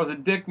off. That was a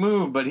dick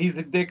move, but he's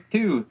a dick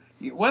too.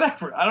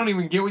 Whatever. I don't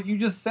even get what you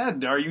just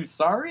said. Are you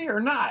sorry or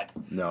not?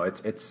 No,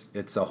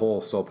 it's a whole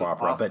soap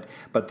opera. Awesome.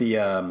 But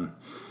the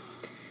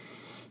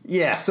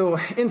so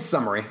in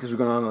summary, because we're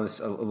going on this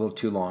a little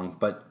too long,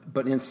 but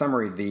in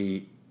summary,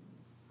 the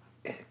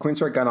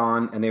Queensryche got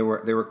on and they were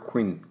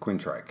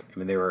Queensryche. I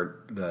mean, they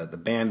were the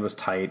band was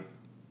tight.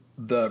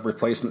 The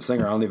replacement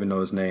singer, I don't even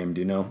know his name.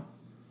 Do you know?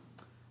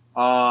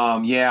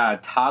 Yeah,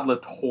 Todd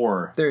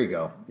Latour. There you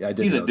go. Yeah, I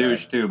did. He's a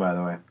douche too, by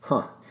the way.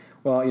 Huh.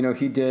 Well,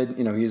 he did.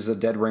 He's a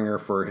dead ringer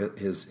for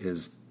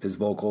his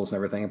vocals and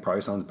everything. It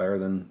probably sounds better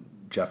than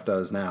Jeff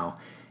does now.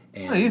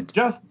 And he's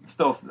just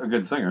still a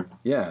good singer.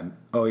 Yeah.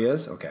 Oh, he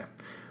is. Okay.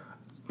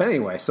 But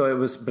anyway, so it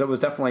was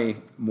definitely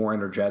more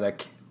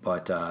energetic.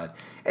 But I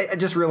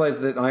just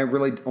realized that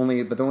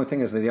But the only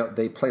thing is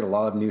they played a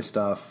lot of new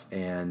stuff,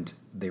 and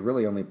they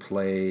really only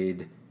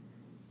played,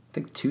 I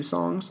think, 2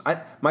 songs.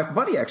 My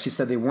buddy actually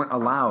said they weren't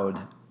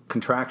allowed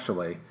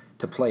contractually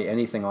to play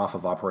anything off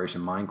of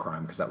Operation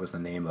Mindcrime because that was the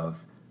name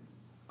of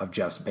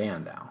Jeff's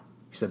band now.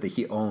 He said that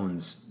he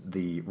owns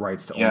the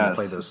rights to only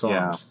play those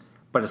songs. Yeah.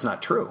 But it's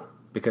not true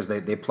because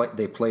they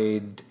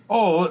played...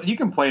 Oh, you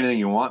can play anything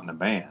you want in a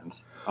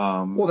band.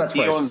 Well, that's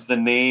he owns the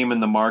name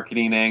and the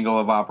marketing angle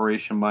of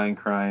Operation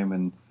Mindcrime,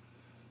 and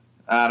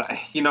I don't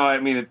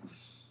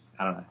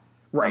know.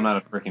 Right. I'm not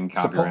a freaking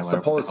copyright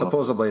lawyer.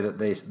 Supposedly that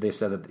they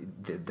said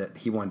that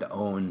he wanted to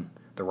own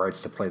the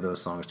rights to play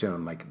those songs too.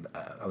 And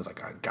I was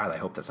like, oh, God, I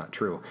hope that's not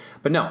true.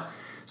 But no.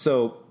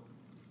 So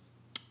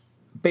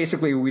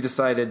basically, we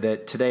decided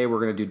that today we're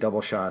going to do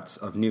double shots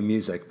of new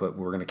music, but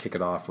we're going to kick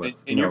it off with.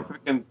 And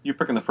you're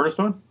picking the first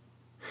one?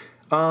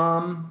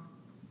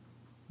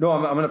 No,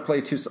 I'm going to play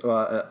a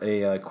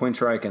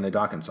Queensryche and a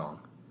Dokken song.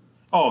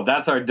 Oh,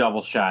 that's our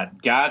double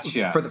shot.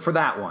 Gotcha. For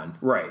that one,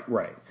 right.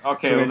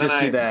 Okay, so we'll just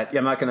do that. Yeah,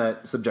 I'm not going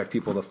to subject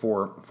people to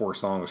four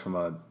songs from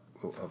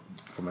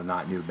a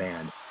not new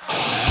band.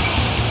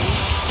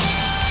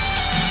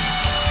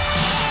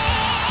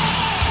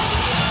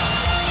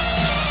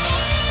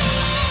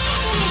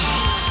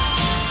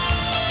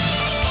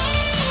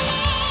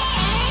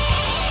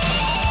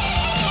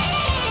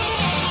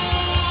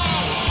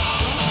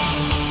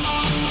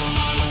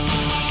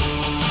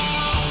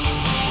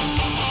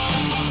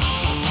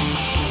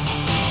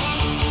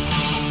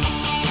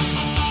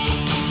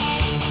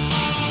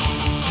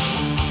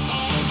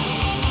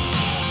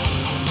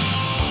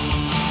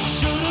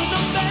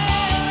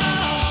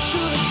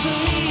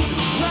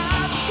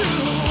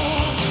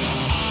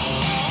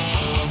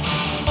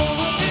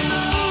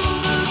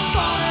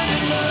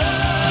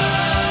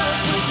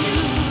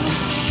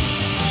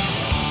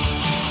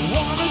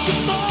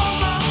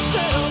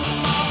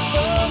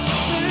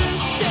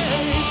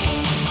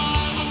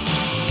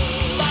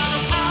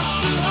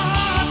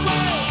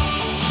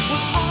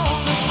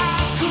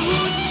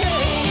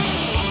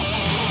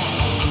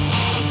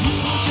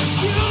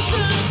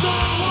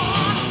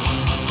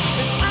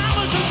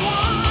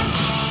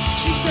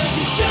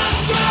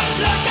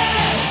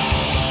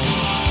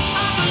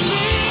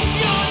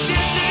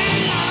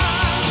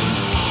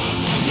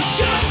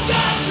 Just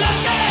got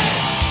lucky.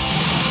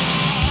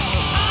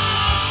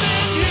 I've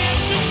been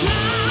hypnotized.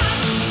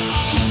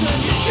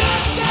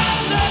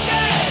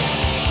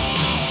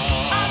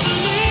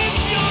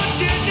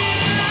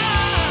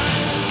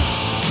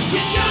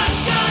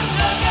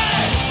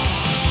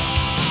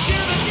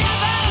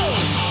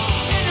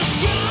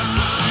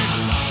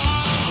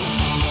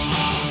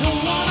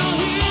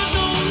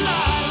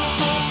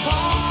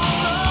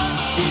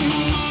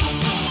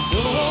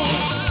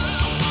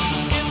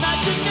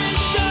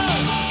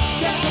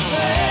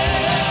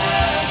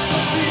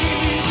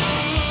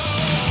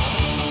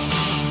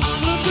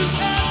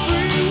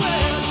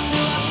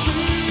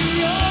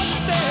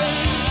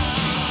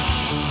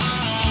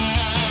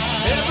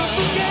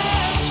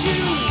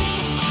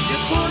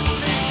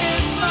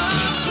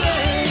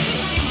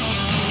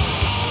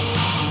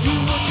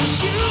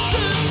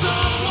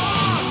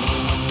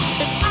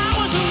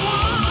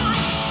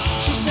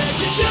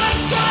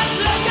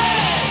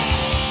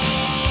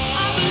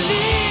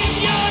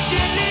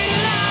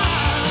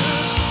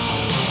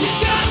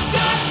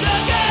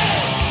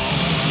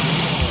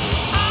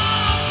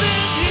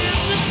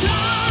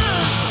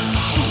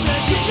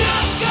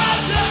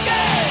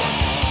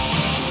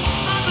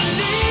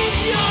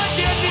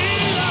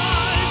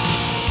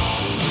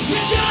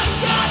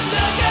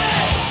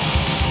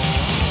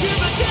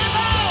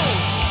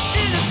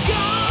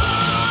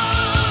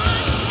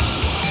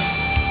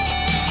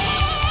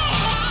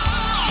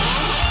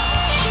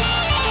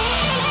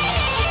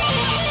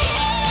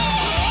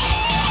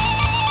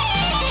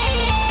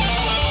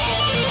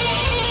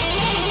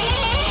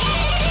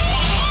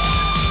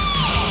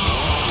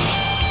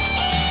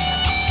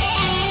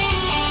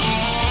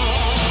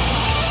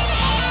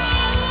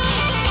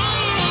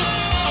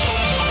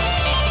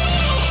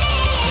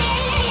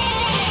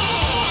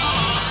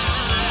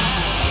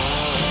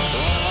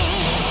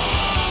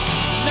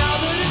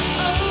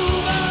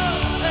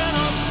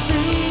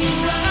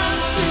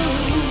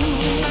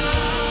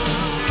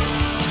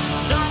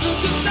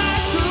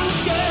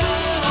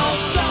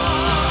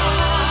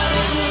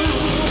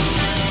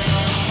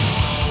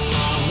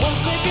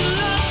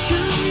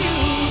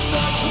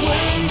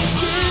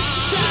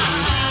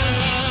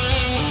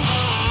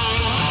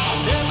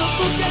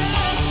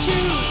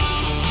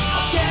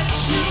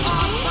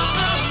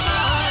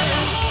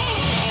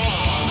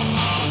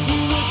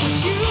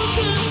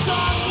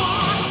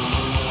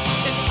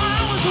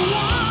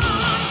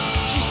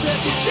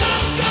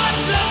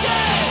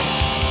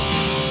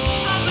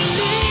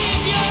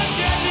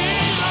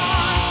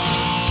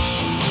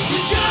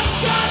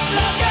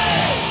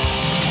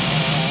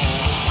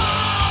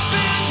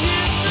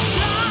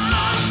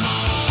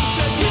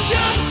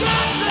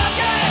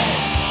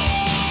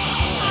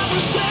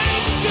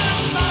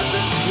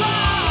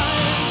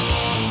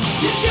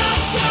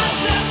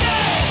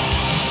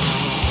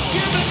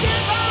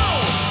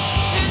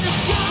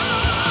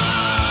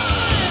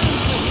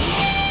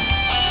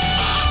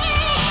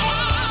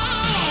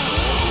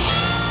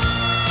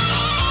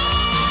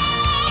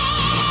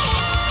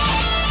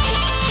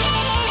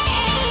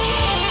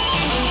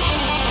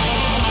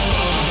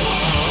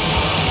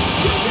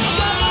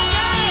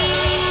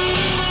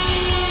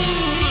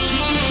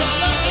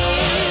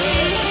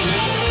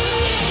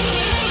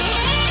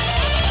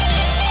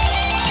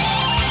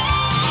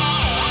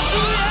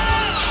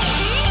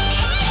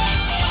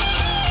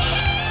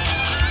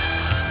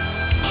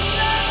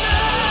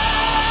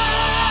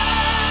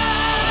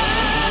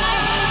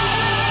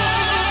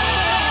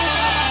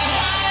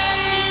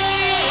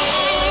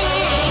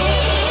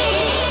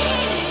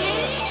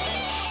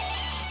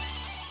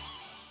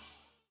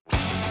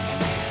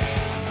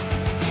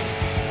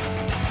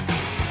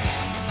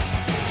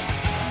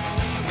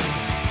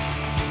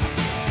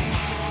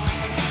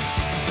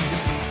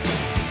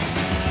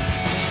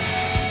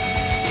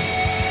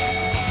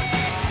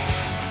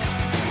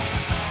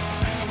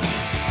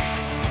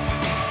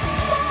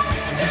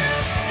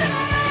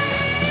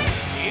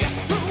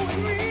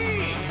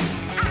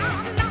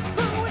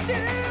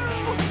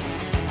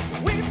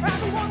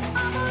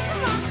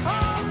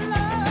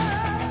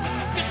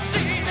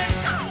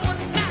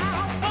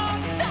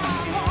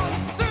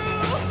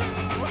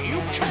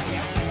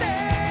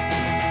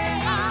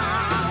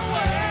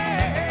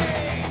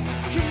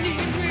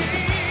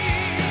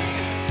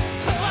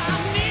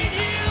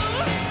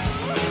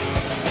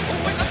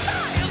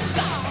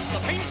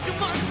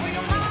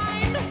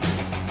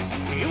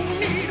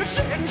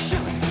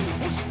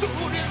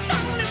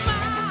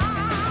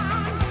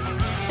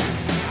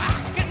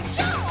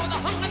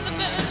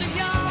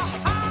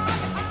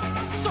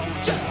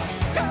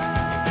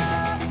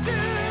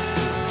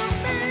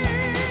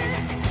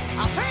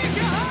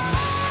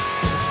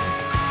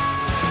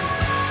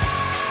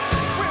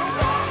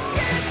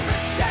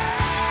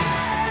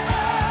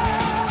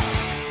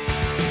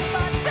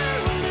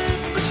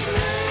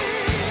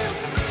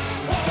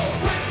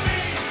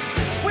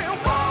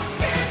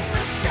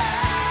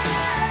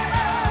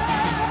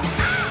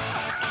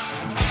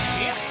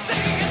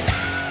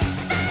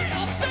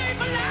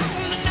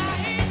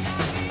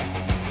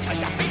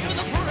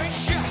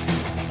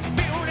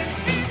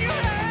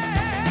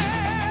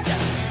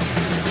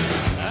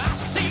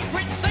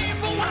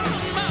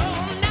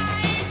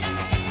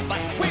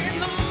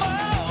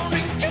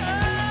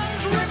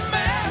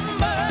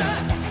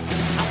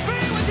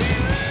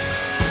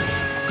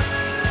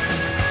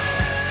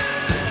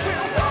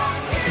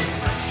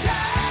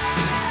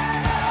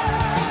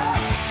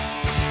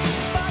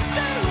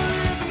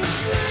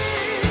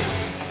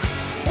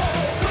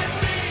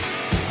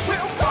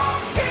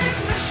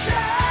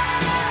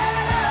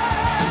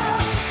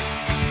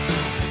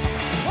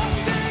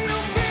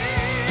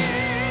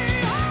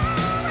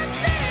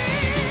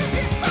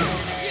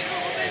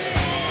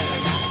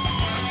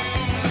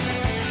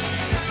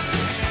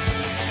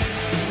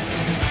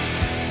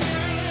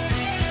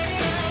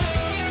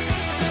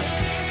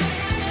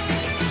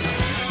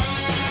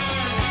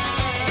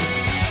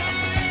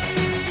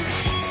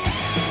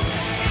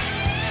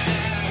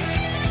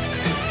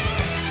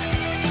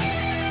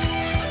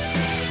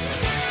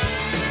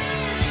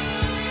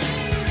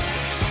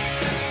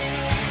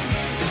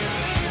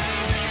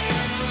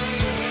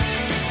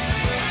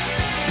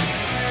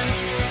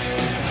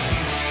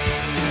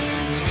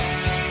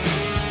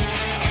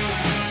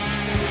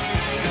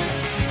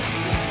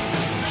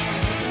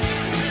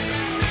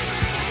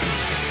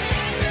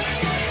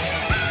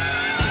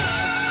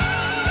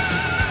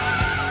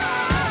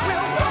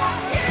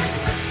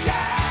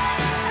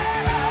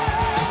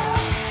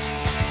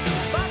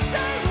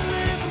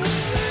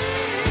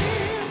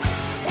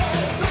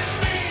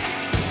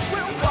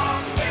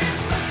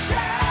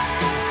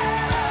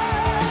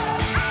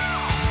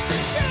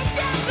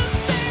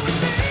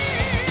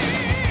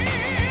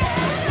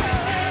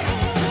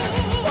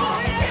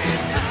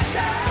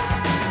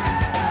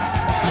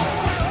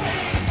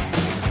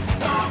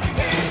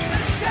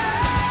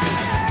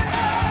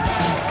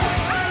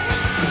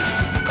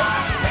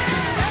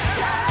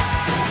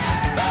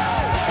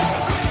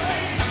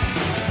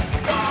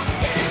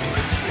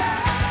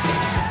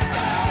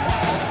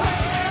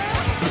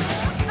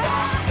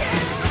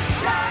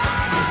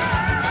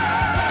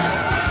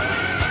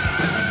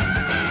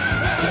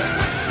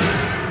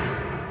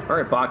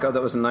 Rocco,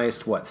 that was a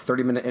nice,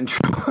 30-minute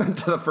intro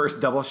to the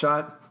first double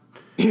shot?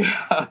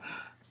 Yeah.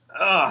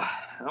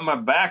 My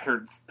back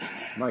hurts.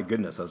 My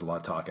goodness, that was a lot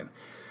of talking.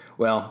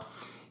 Well,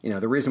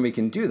 the reason we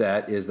can do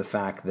that is the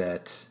fact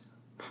that,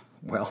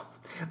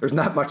 there's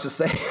not much to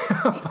say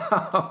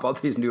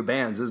about these new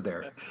bands, is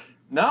there?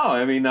 No,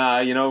 I mean,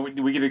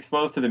 we get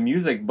exposed to the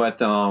music,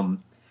 but you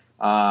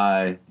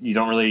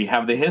don't really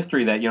have the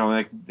history that,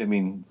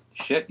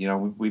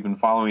 we've been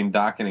following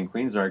Dokken and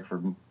Queensryche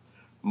for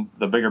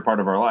the bigger part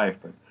of our life,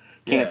 but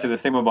can't say the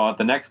same about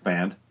the next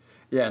band.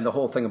 Yeah, and the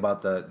whole thing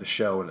about the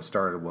show when it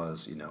started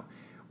was,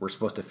 we're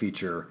supposed to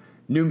feature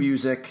new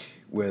music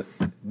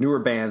with newer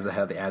bands that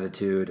have the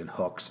attitude and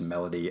hooks and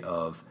melody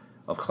of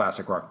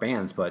classic rock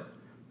bands, but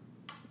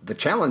the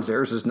challenge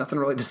there is there's nothing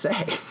really to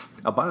say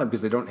about them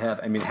because they don't have,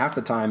 half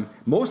the time,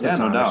 most of the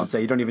time, I should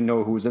say, you don't even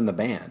know who's in the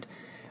band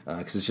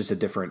because it's just a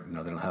different,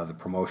 they don't have the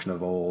promotion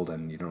of old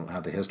and you don't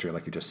have the history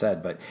like you just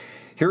said. But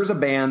here's a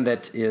band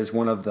that is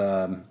one of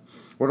the,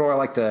 what do I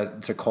like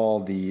to call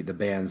the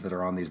bands that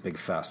are on these big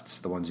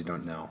fests, the ones you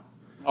don't know?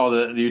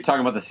 Oh, you're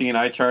talking about the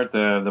C&I chart,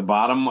 the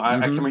bottom? I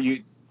can't remember,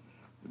 do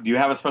you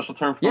have a special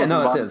term for that? Yeah,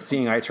 no, that's it, the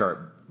C&I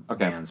chart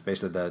bands,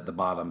 basically the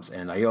bottoms.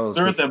 And I always...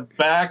 They're at the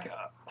back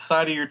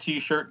side of your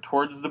T-shirt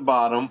towards the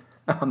bottom.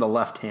 On the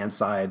left-hand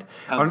side,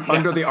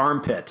 under the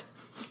armpit.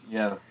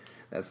 Yes.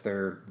 That's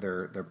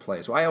their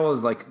place. Well, I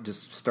always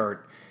just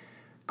start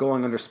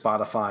going under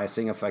Spotify,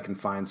 seeing if I can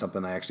find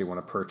something I actually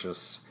want to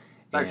purchase.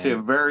 Actually, a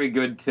very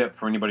good tip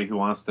for anybody who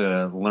wants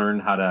to learn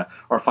how to,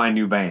 or find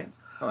new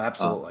bands. Oh,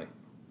 absolutely.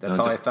 That's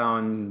how I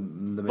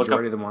found the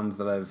majority of the ones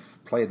that I've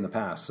played in the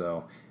past.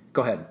 So,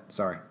 go ahead.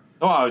 Sorry.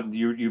 Oh,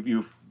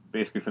 you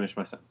basically finished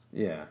my sentence.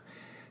 Yeah.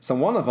 So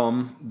one of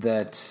them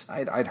that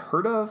I'd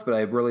heard of, but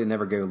I really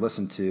never go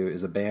listen to,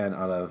 is a band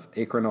out of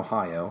Akron,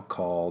 Ohio,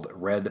 called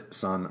Red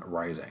Sun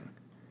Rising.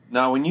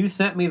 Now, when you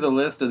sent me the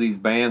list of these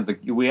bands,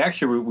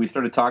 we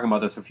started talking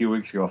about this a few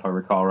weeks ago, if I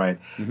recall right.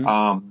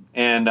 Mm-hmm.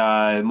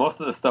 And most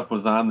of the stuff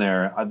was on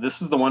there.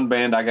 This is the one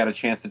band I got a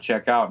chance to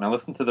check out, and I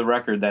listened to the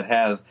record that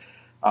has.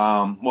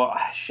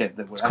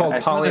 It's called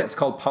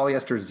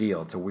Polyester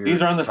Zeal. It's a weird.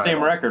 These are on the title.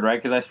 same record,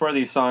 right? Because I swear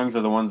these songs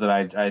are the ones that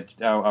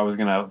I was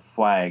gonna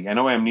flag. I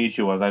know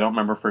Amnesia was. I don't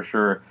remember for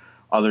sure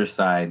Other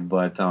Side,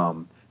 but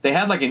they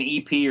had like an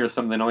EP or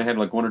something. They only had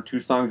like one or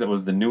two songs. That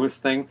was the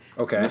newest thing.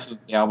 Okay, and this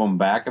was the album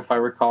Back, if I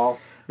recall.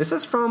 This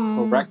is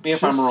from. Correct me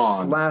if I'm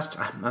wrong.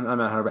 I'm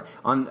not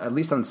on at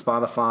least on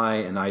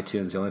Spotify and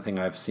iTunes. The only thing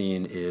I've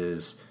seen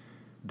is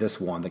this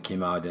one that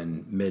came out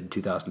in mid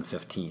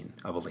 2015,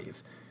 I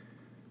believe.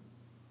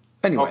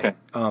 Anyway,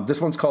 this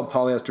one's called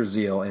Polyester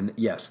Zeal, and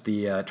yes,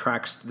 the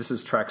tracks. This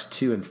is tracks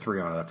 2 and 3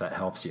 on it, if that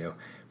helps you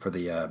for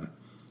the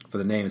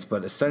names.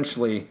 But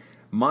essentially,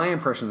 my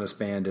impression of this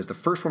band is the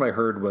first one I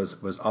heard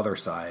was Other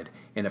Side,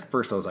 and at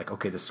first I was like,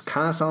 okay, this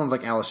kind of sounds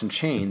like Alice in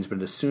Chains,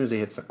 but as soon as it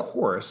hits the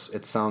chorus,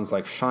 it sounds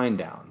like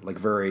Shinedown, like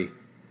very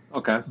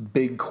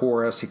big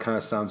chorus. He kind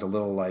of sounds a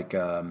little like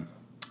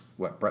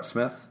Brett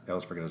Smith. I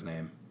always forget his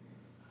name.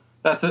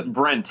 That's it,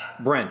 Brent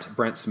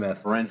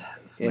Smith. Brent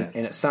Smith.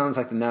 And it sounds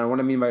like what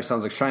I mean by it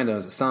sounds like Shinedown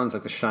is it sounds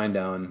like the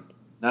Shinedown.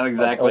 Not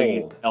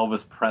exactly old.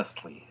 Elvis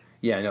Presley.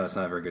 Yeah, I know it's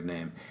not a very good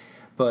name.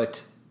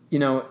 But,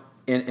 and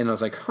I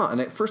was like, huh. And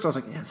at first I was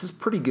like, yeah, this is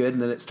pretty good.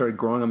 And then it started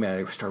growing on me.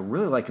 I started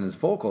really liking his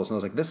vocals. And I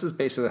was like, this is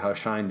basically how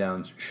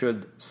Shinedown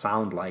should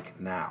sound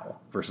like now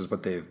versus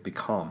what they've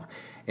become.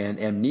 And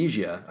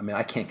Amnesia,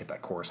 I can't get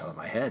that chorus out of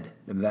my head.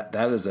 And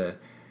that is a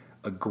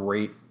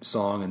great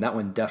song, and that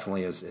one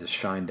definitely is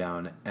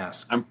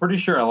Shinedown-esque. I'm pretty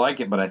sure I like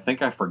it, but I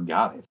think I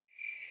forgot it.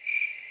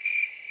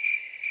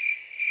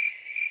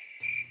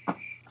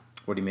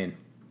 What do you mean?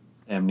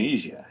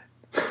 Amnesia.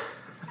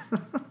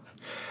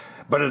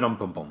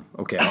 Ba-da-dum-bum-bum.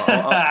 Okay,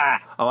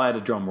 I'll add a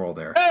drum roll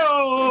there.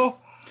 Hey-oh!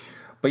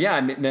 But yeah,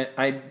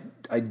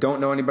 I don't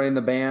know anybody in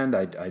the band.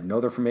 I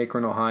know they're from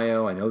Akron,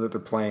 Ohio. I know that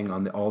they're playing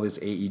on all these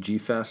AEG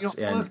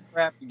fests. All this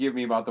crap you give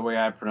me about the way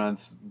I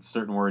pronounce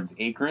certain words.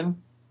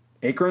 Akron?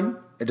 Akron?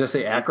 It just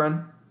say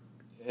Akron?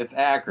 It's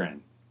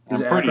Akron. I'm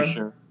pretty Akron?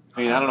 sure.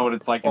 I don't know what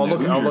it's like. I'll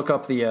look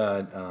up the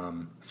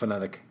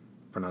phonetic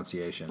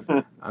pronunciation.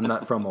 I'm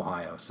not from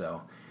Ohio,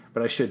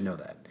 but I should know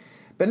that.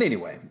 But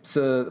anyway,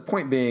 so the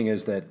point being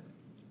is that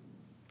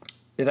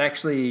it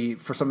actually,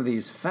 for some of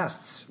these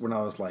fests, when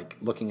I was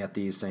looking at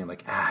these, saying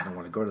I don't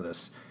want to go to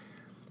this.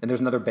 And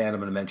there's another band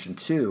I'm going to mention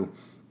too,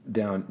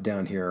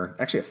 down here.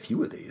 Actually, a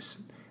few of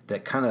these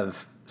that kind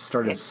of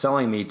started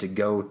selling me to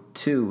go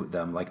to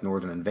them, like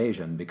Northern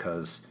Invasion,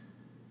 because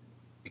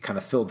it kind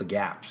of filled the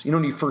gaps.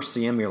 When you first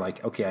see them, you're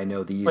like, okay, I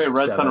know these. Wait,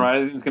 Red Sun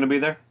Rising is going to be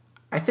there?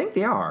 I think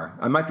they are.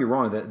 I might be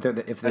wrong.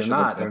 If they're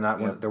not, they're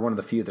not. Yeah. They're one of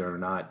the few that are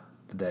not.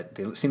 That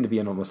they seem to be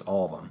in almost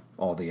all of them,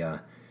 all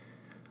the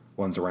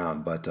ones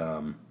around. But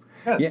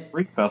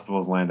 3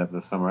 festivals lined up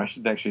this summer. I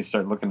should actually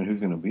start looking at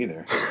who's going to be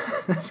there.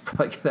 That's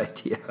probably a good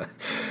idea.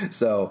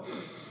 So,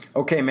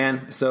 okay,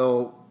 man.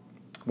 So,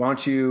 why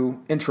don't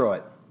you intro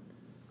it?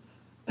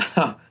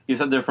 You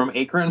said they're from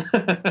Akron?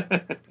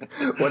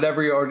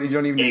 Whatever you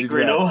don't even need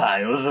Akron, to do that.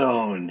 Ohio's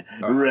own.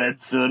 Right. Red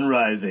Sun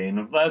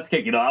Rising. Let's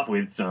kick it off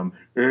with some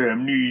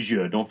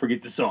Amnesia. Don't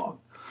forget the song.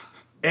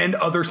 And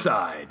Other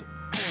Side.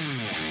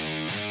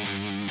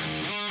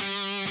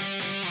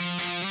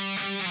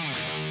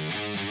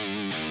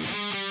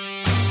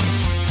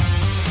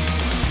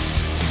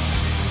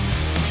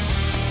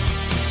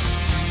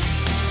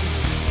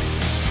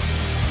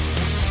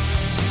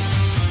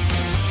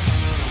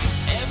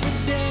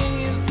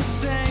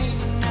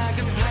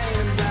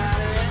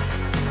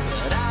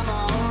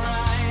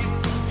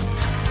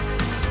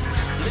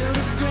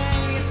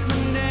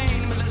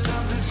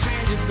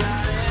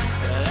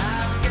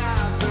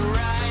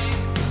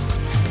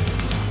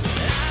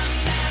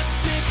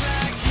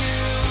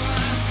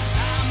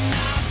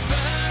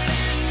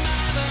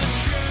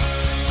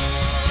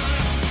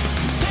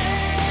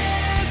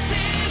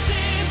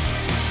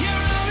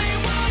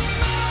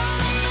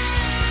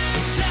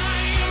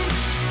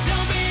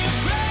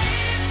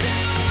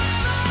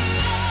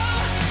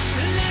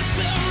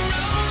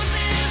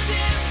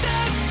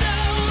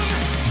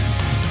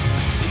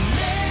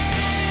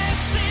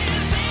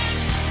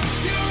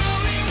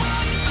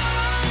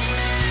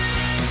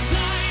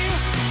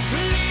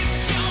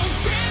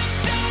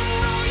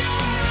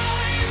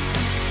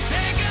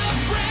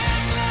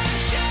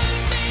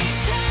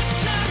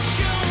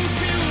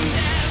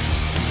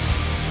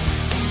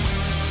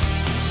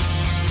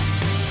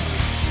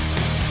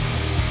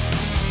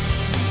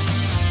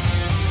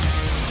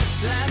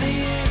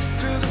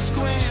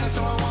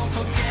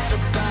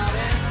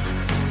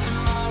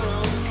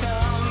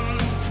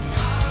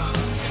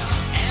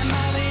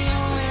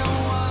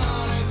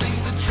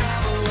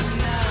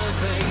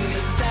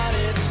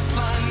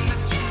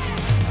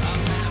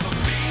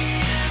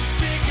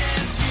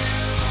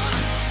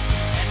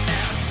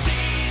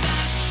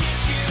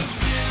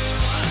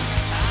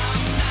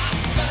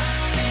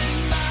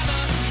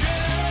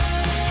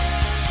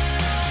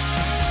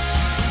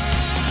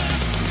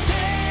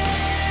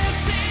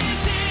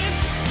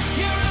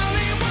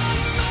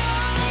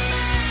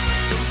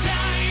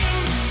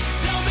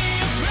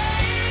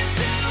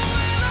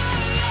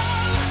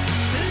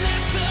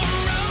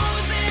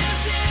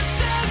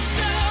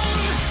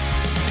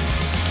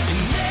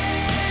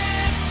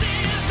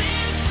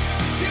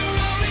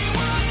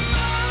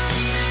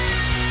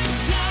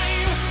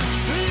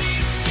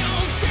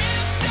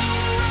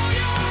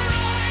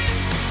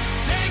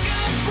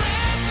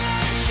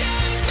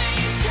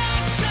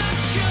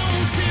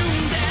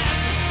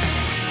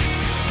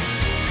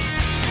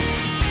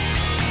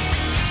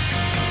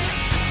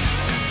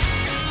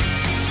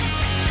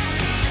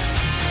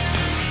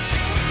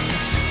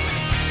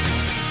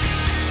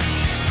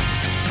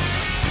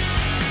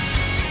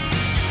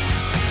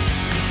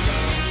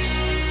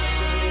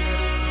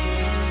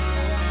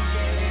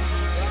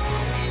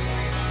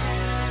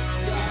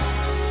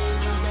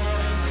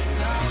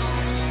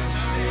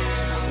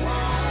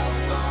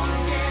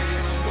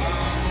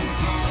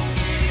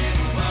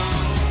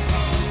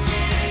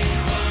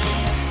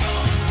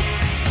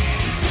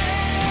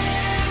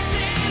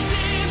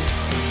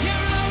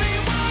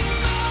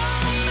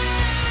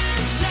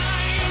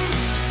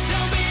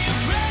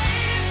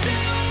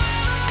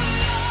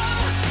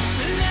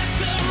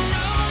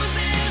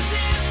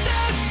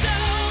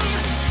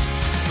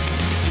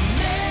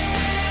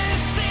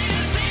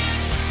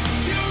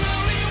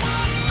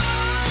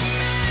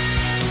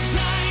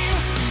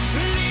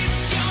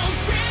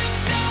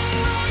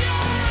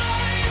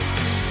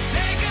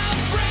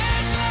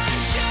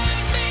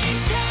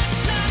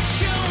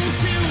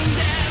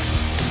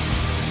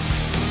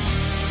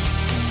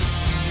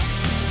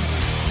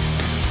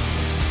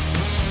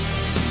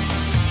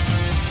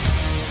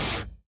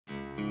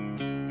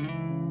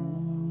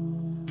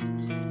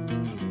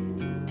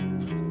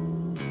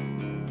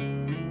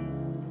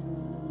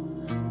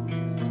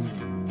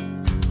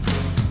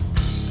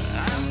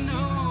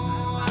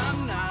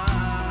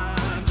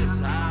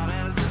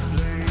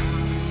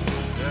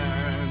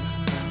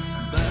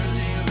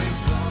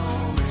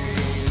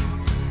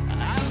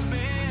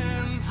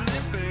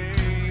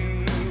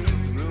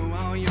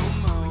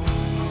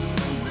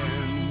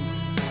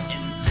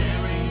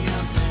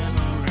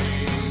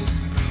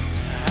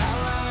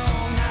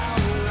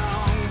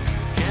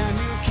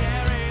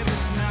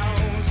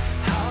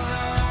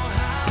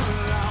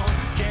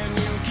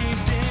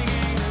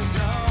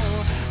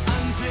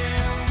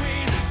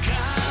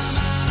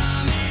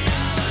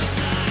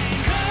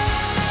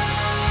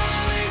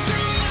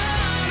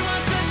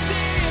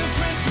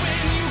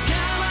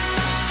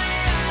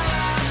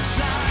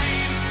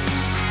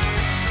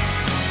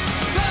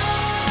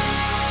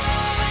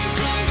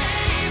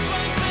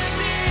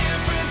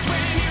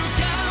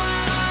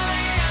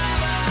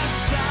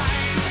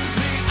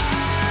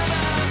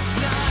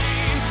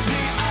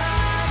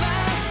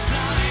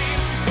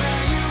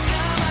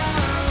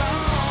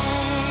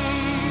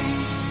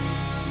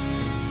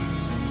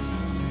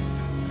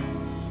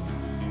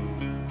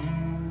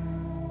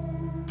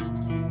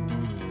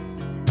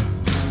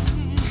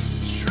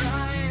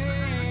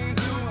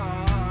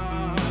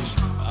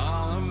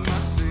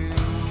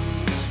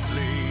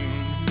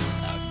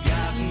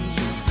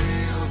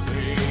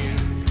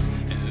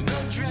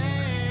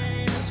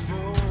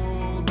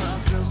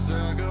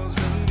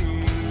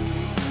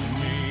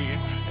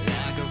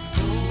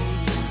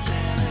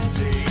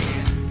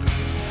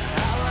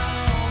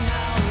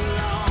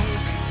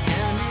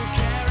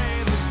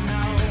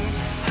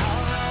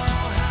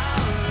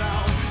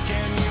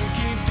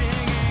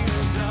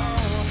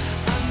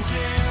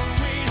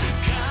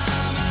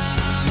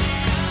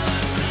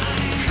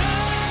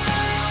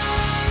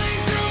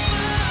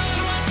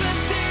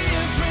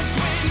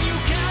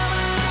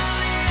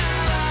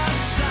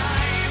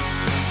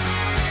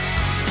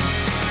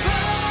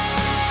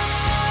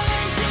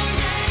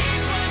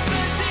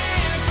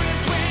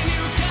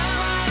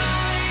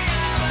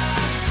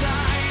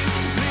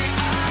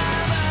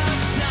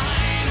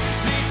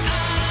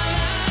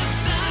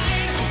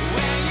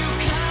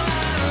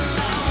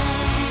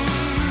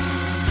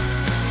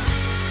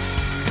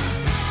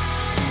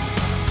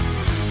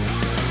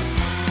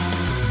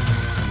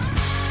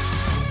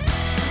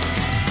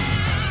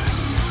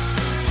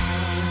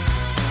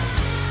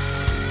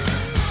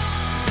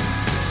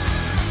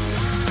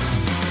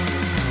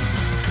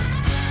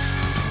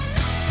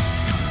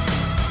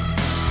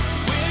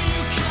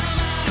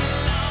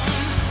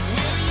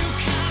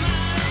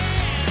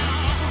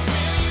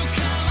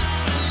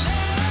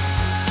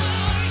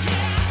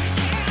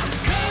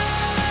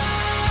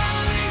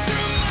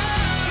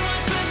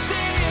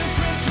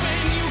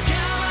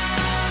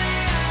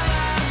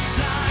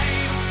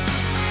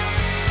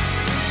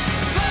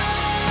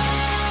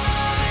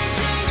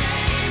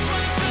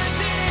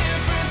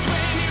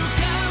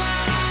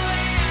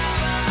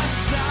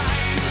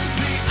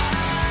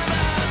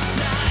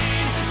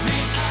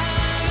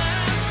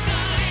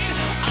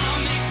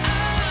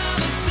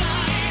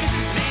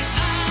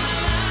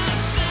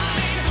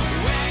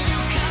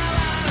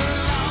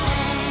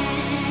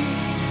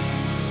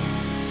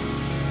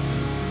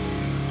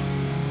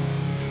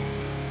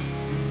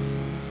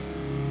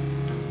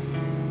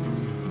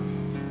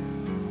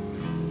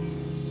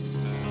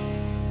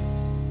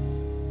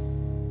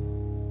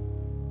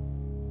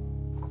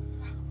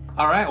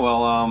 All right,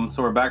 well,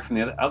 so we're back from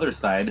the other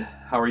side.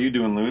 How are you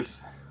doing,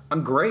 Luce?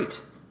 I'm great.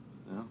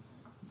 Yeah.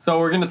 So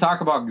we're going to talk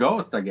about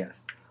Ghost, I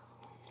guess.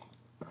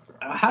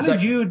 How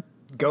did you...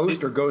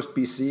 Ghost or Ghost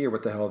BC, or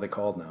what the hell are they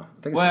called now?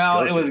 I think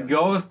it was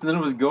Ghost, and then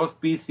it was Ghost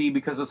BC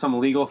because of some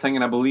legal thing,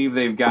 and I believe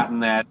they've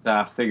gotten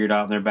that figured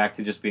out, and they're back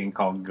to just being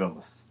called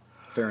Ghost.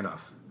 Fair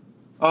enough.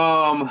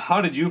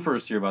 How did you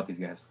first hear about these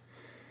guys?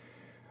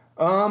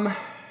 Well,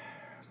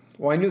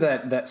 I knew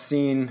that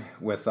scene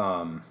with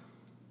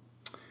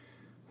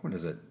what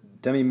is it?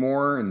 Demi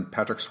Moore and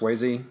Patrick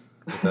Swayze,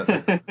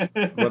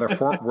 where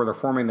they're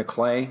forming the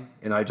Clay,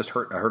 and I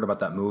heard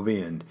about that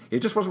movie, and it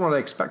just wasn't what I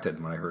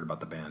expected when I heard about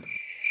the band.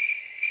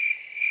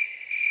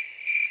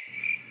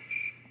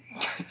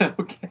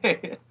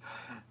 Okay.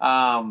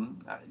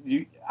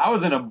 I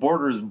was in a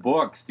Borders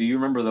Books. Do you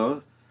remember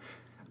those?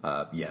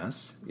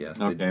 Yes.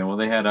 Okay, well,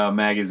 they had a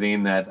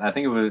magazine that I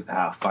think it was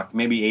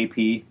maybe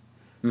AP.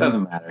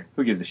 Doesn't matter.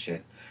 Who gives a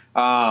shit? They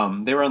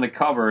were on the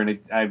cover, and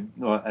I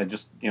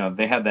just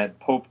they had that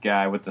Pope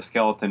guy with the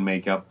skeleton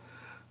makeup,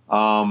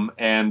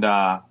 and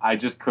I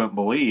just couldn't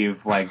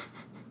believe I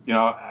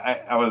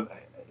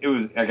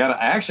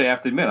actually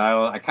have to admit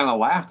I kind of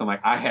laughed. I'm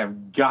like, I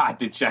have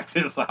got to check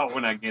this out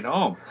when I get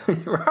home.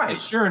 Right.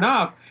 And sure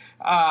enough,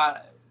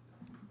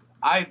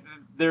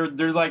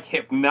 they're like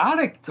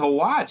hypnotic to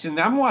watch, and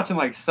I'm watching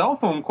like cell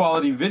phone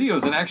quality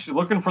videos and actually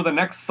looking for the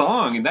next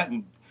song.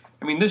 And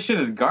this shit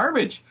is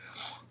garbage.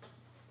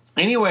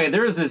 Anyway,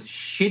 there's this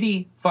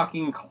shitty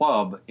fucking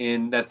club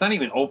that's not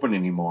even open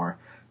anymore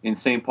in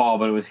St. Paul,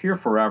 but it was here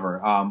forever.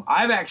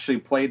 I've actually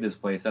played this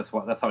place. That's how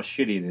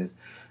shitty it is.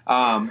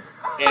 And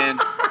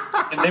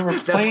they were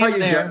playing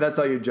there. That's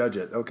how you judge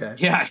it. Okay.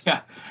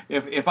 Yeah.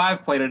 If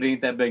I've played it, it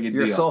ain't that big a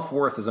deal. Your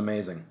self-worth is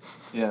amazing.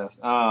 Yes.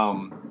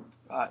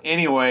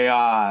 Anyway,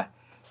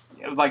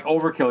 like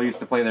Overkill used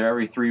to play there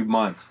every 3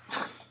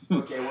 months.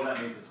 Okay, well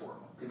that means it's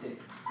horrible. Continue.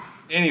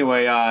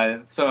 Anyway,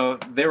 so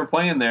they were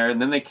playing there,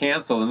 and then they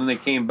canceled, and then they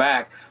came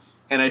back,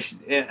 and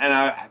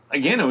I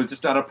again, it was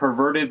just out of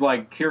perverted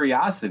like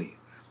curiosity,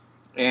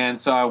 and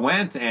so I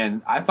went,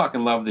 and I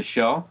fucking loved the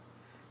show.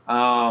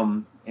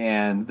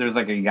 And there's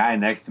like a guy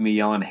next to me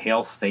yelling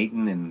 "Hail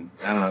Satan," and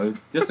I don't know, it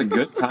was just a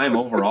good time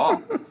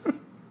overall.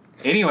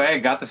 Anyway, I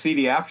got the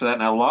CD after that,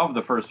 and I loved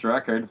the first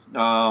record.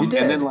 You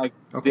did? And then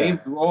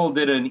Dave Grohl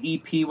did an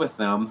EP with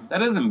them.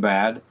 That isn't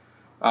bad.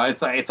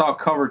 It's all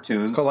cover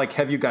tunes. It's called like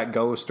 "Have You Got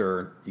Ghost"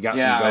 or "You Got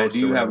Some Ghost."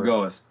 Yeah, I do have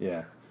Ghost.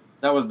 Yeah,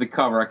 that was the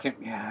cover. I can't.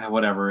 Yeah,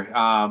 whatever.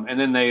 And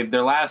then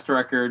their last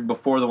record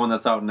before the one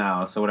that's out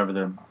now. So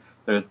whatever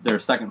their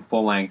second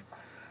full length.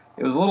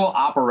 It was a little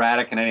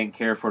operatic, and I didn't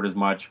care for it as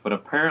much. But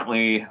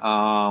apparently,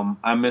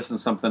 I'm missing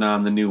something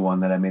on the new one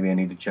that I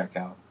need to check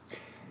out.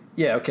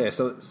 Yeah. Okay.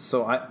 So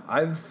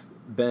I've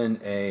been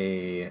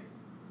a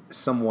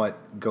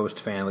somewhat Ghost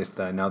fan, at least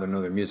that I now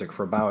know their music,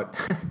 for about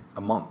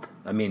a month.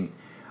 I mean,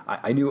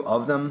 I knew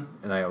of them,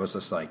 and I was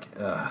just like,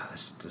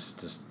 this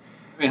just.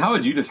 I mean, how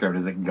would you describe it?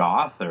 Is it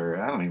goth,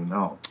 or I don't even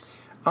know.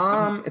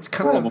 It's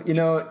kind of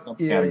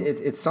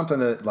it's something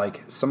that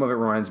like some of it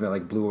reminds me of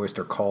like Blue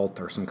Oyster Cult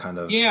or some kind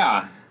of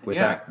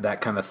that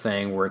kind of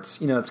thing where it's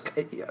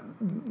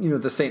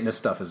the Satanist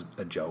stuff is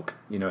a joke.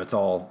 It's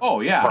all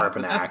part of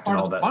an act and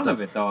all that stuff.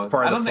 Of it, though. It's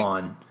part of the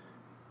fun.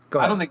 Go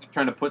ahead. I don't think they're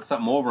trying to put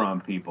something over on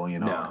people.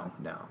 No.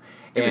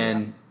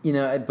 And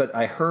but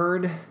I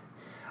heard.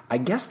 I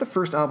guess the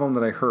first album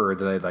that I heard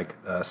that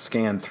I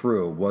scanned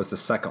through was the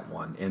second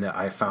one, and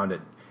I found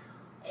it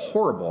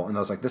horrible. And I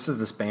was like, "This is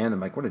this band." I'm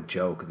like, "What a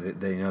joke!"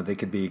 They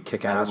could be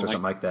kick ass or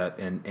something like that,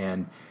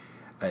 and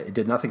it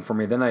did nothing for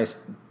me. Then I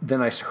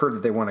heard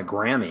that they won a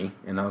Grammy,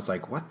 and I was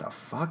like, "What the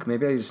fuck?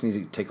 Maybe I just need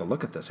to take a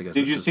look at this." I guess.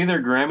 Did you see their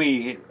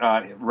Grammy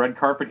red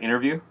carpet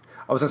interview?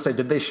 I was gonna say,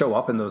 did they show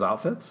up in those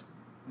outfits?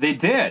 They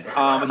did.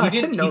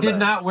 He did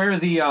not wear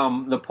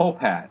the Pope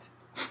hat,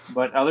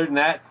 but other than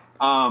that.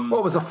 Well,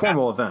 it was a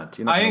formal event.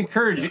 I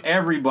encourage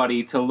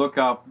everybody to look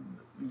up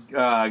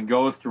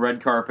Ghost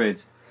red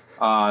carpet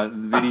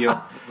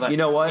video. You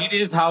know what? It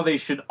is how they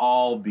should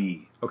all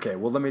be. Okay,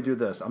 well, let me do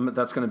this.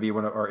 That's going to be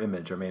one of our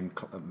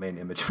main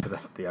image for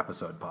the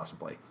episode,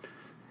 possibly.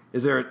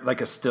 Is there like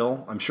a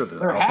still? I'm sure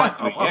that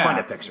I'll find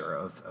a picture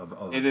of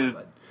it.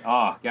 Is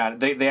oh god,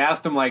 they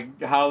asked him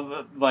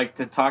how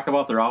to talk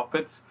about their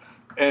outfits,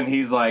 and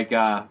he's like,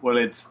 well,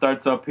 it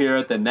starts up here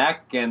at the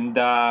neck and.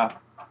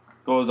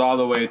 Goes all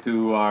the way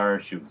to our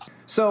shoes.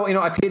 So,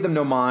 I paid them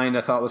no mind.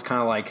 I thought it was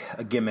kind of like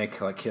a gimmick,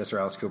 like Kiss or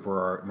Alice Cooper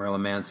or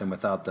Marilyn Manson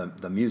without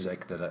the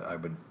music that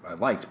I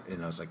liked.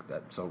 And I was like,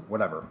 that. So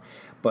whatever.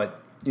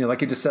 But,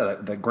 like you just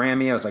said, the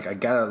Grammy, I was like, I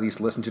got to at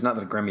least listen to. Not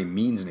that a Grammy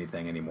means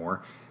anything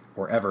anymore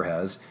or ever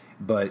has,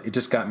 but it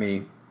just got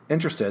me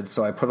interested.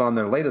 So I put on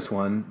their latest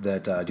one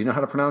that, do you know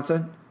how to pronounce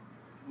it?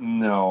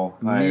 No.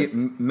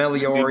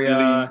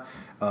 Melioria.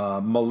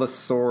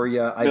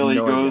 Melissoria. Billy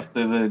goes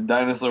to the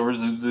dinosaurs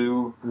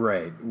zoo.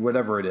 Right,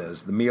 whatever it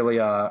is, the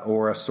Melia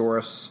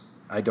Orosaurus.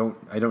 I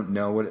don't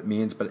know what it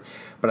means, but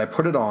I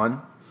put it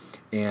on,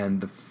 and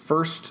the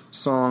first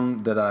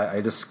song that I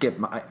just skipped.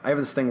 I have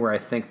this thing where I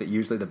think that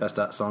usually the best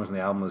songs on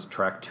the album is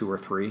track 2 or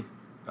 3.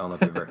 don't know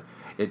if you've ever.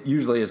 It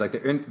usually is like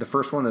the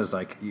first one is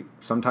like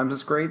sometimes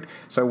it's great.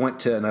 So I went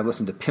to and I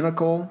listened to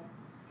Pinnacle,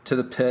 To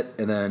the Pit,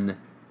 and then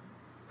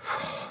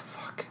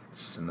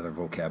this is another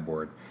vocab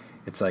word.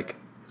 It's like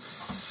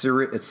it's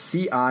Cirice.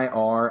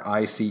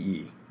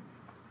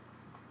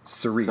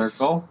 Cerise.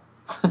 Circle.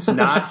 It's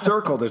not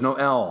circle. There's no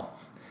L.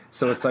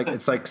 So it's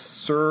like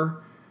sir.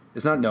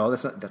 It's not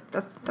that's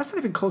not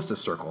even close to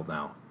circle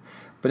now.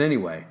 But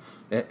anyway,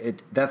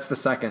 that's the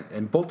second,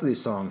 and both of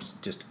these songs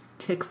just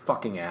kick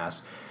fucking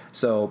ass.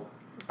 So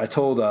I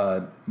told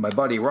my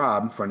buddy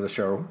Rob, friend of the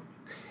show,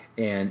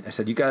 and I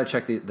said, you got to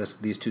check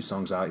these two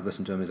songs out. He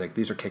listened to them. He's like,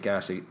 these are kick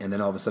ass. And then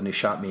all of a sudden he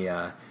shot me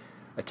a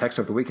text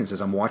over the weekend and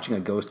says, I'm watching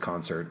a Ghost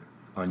concert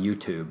on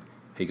YouTube.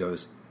 He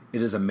goes,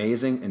 it is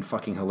amazing and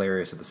fucking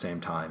hilarious at the same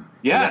time.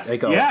 Yes,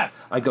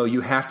 yes. I go, you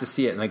have to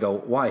see it. And I go,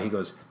 why? He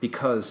goes,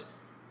 because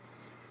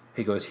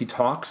he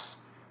talks.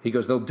 He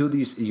goes, they'll do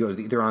these.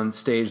 They're on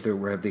stage. They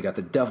got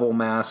the devil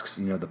masks.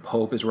 The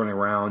Pope is running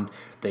around.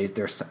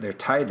 They're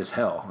tight as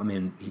hell. I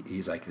mean,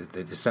 he's like,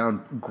 they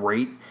sound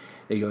great.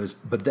 He goes,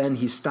 but then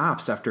he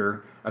stops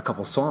after a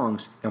couple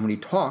songs, and when he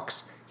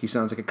talks, he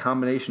sounds like a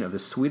combination of the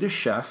Swedish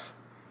Chef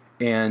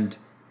and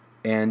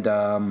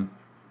Adam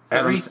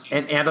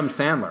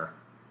Sandler.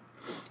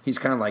 He's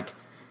kind of like,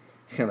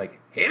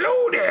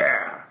 hello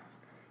there.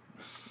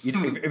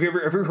 Have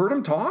you ever heard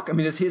him talk? I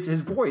mean, it's his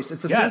voice.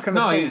 It's the same kind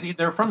of thing.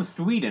 They're from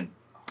Sweden.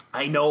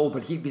 I know,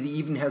 but he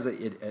even has a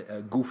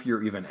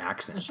goofier even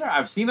accent. Sure,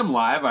 I've seen him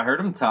live. I heard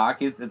him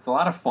talk. It's a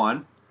lot of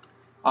fun.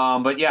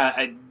 But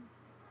yeah,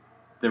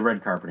 the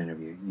red carpet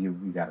interview, you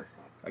got to see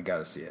it. I got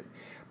to see it.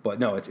 But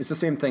no, it's the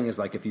same thing as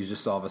like if you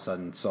just all of a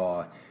sudden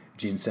saw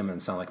Gene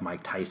Simmons sound like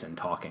Mike Tyson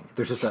talking.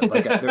 There's just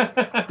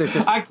there's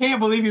just. I can't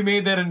believe you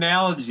made that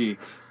analogy.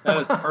 That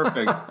is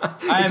perfect.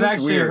 I have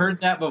actually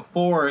heard that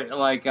before,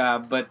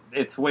 but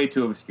it's way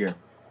too obscure.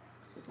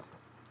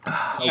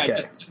 Okay.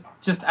 Yeah,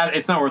 just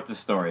it's not worth the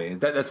story.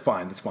 That's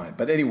fine. That's fine.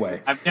 But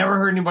anyway, I've never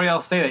heard anybody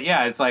else say that.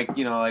 Yeah, it's like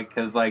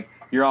because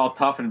you're all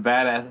tough and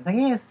badass. It's like,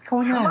 yeah, it's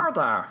going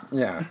on.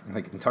 Yeah,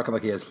 like talking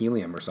like he has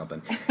helium or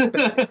something. But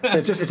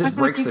it just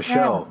breaks the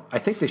show. I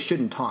think they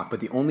shouldn't talk, but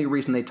the only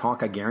reason they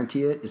talk, I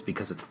guarantee it, is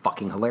because it's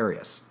fucking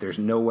hilarious. There's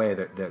no way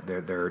that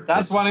they're.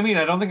 That's what I mean.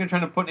 I don't think they're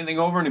trying to put anything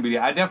over anybody.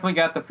 I definitely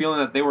got the feeling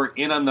that they were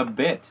in on the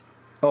bit.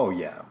 Oh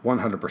yeah,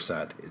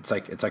 100%.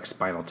 It's like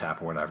Spinal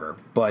Tap or whatever.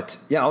 But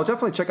yeah, I'll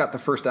definitely check out the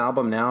first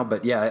album now.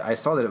 But yeah, I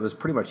saw that it was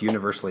pretty much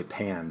universally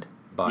panned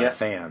by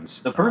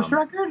fans. The first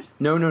record?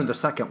 No, the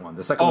second one.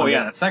 The second one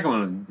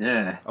was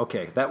yeah.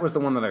 Okay, that was the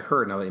one that I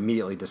heard, and I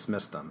immediately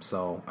dismissed them.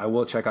 So I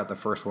will check out the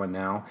first one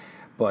now.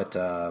 But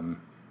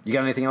you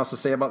got anything else to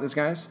say about these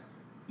guys?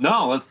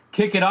 No, let's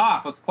kick it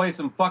off. Let's play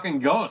some fucking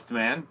Ghost,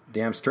 man.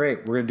 Damn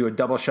straight. We're gonna do a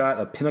double shot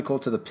of Pinnacle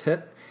to the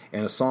Pit.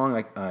 And a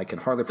song I can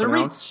hardly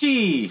pronounce.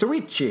 Sirice,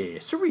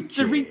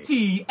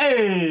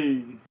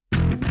 hey!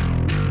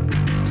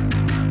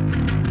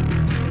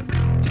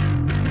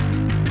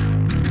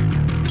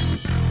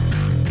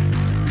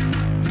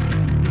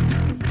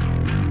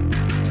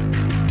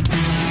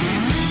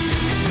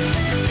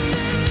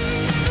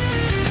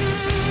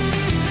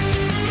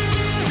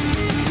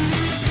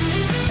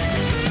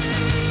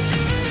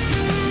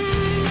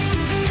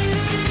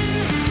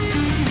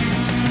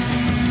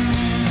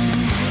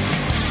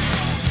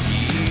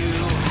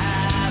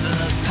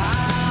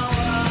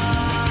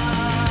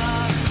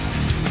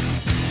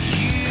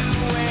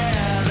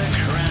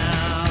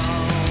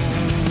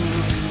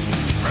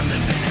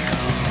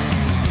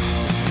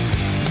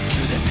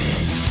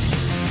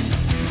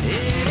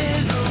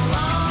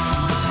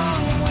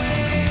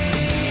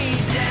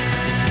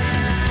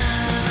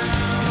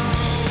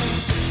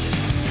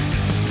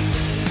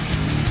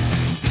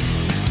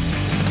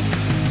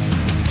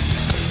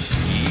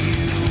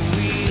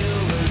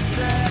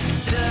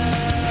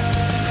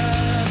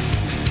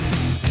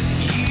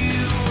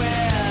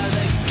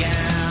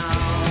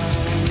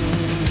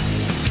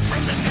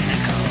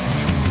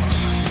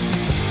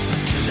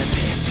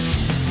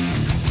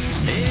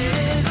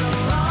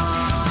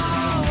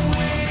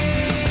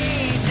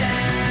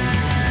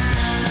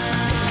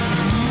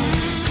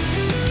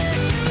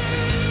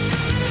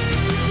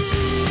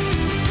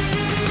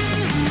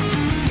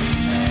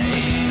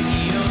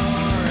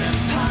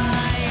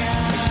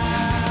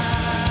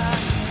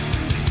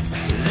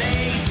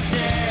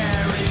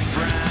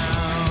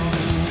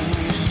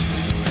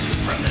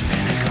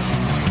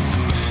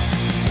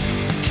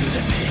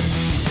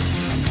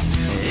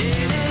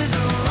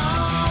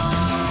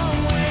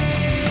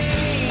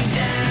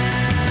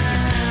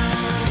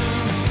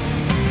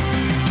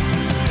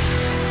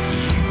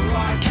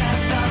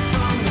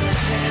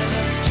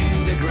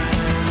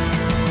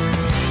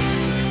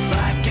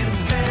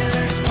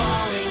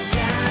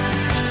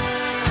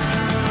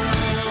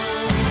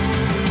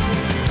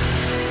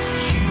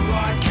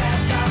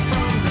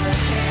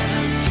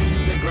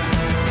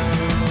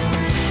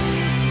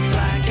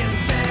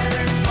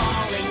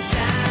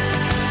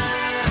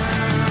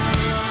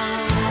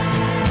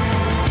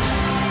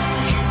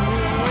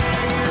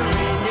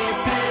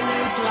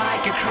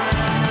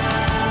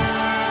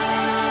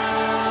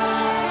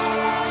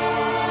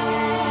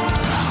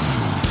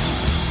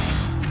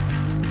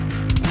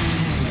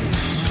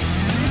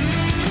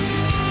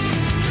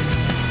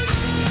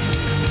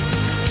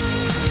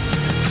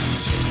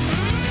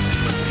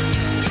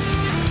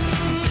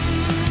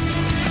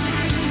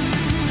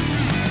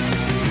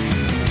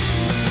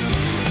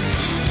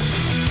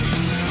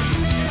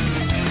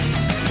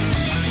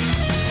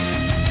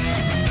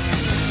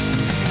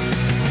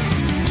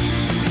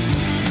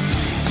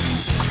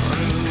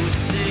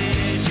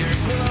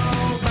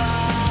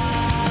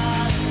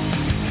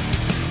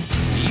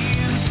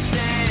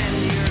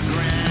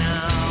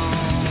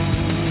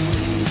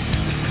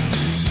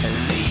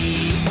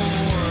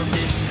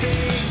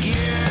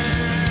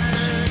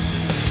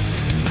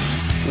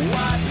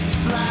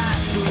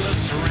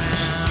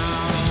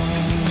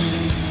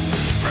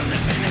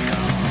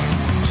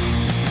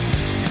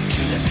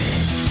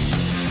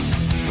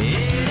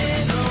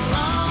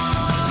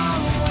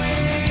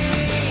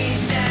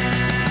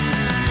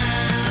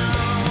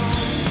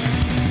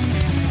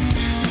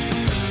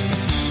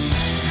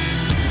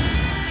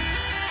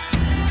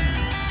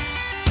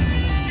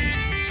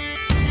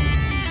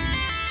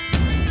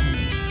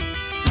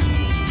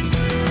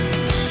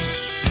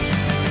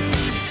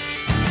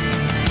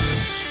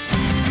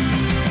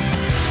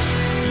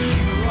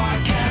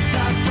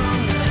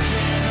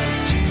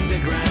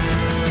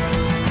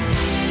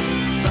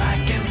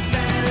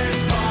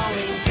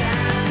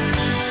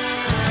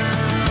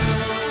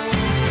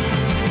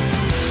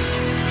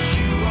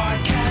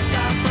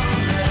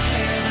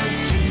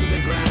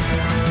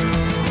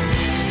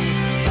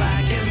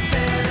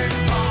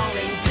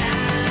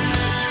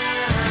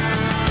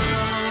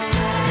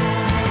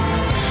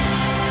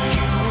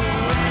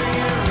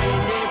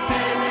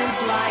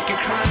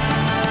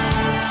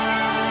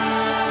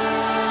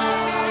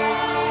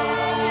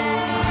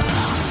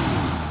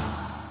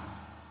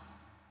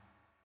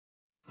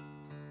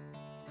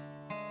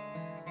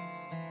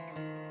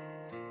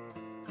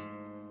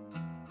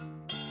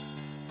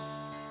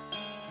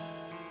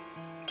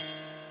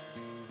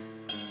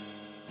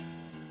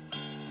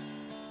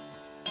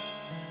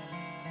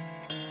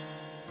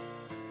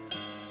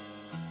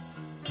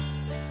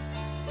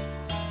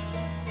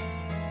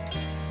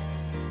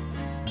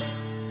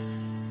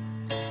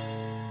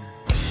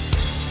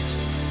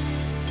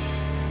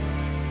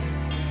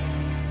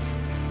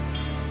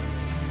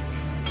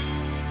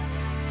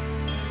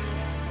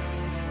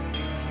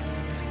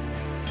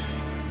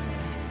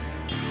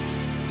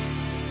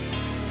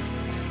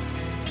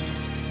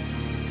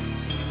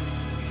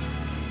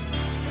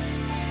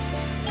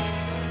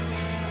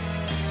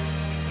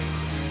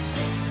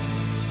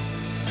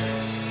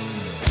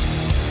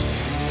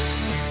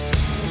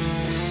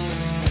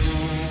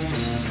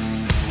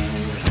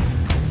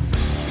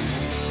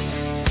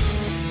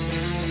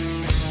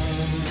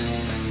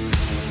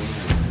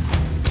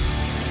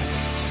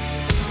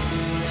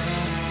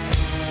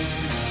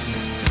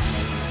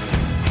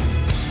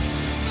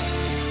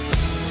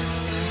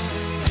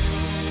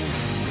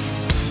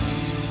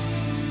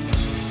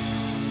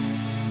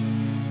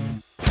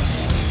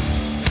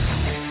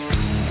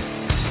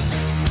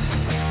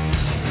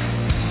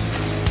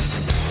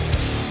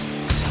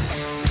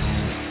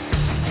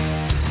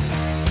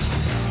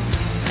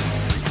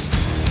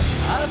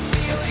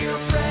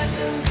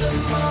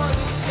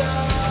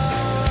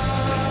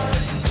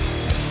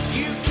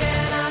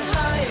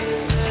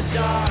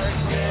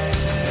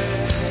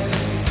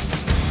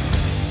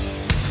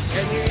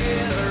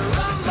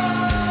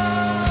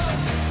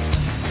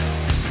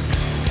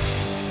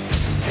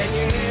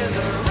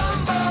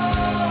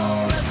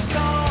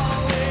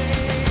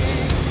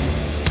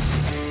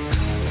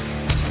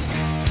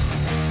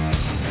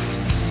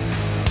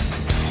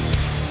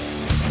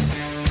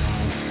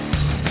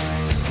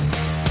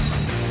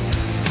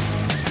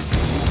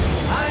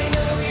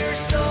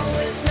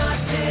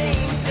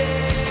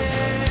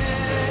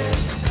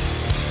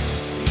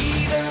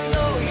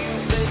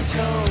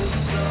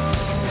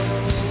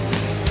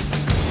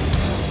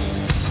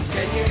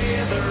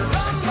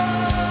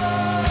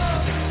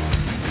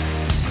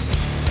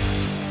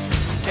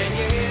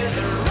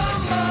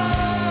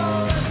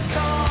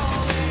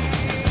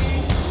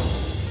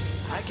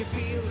 I can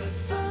feel the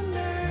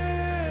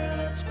thunder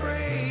that's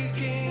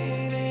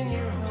breaking in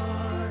your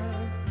heart.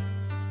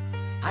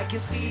 I can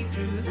see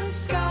through the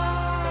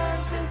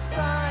scars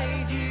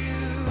inside you.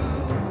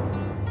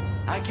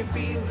 I can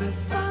feel the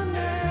thunder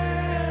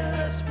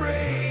that's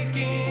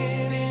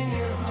breaking in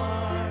your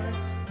heart.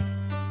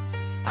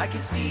 I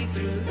can see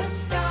through the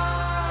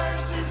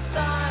scars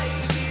inside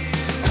you.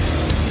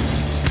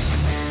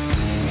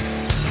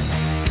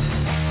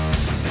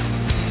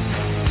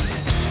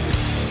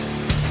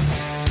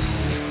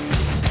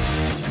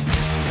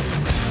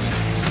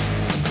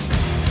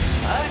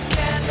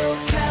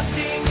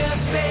 Casting a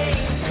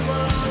faint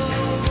glow,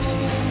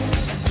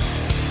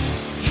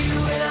 you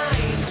and I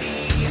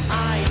see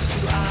eye to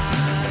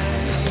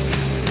eye.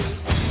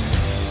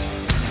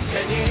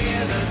 Can you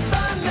hear the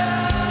thunder?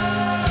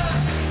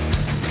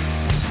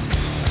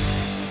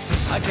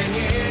 Can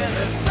you hear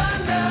the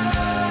thunder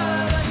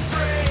that's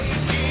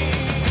breaking?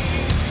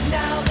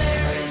 Now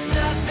there is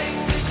nothing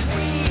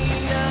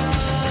between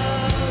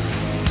us.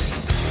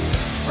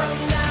 From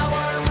now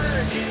our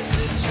merge is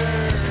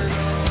eternal.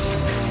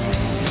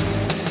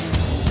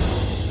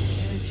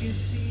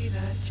 See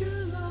that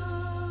you're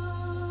lost?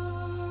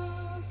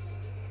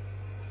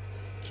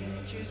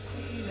 Can't you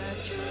see that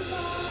you're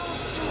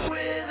lost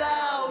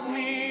without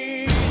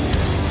me?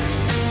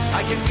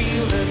 I can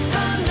feel the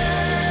thunder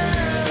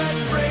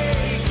that's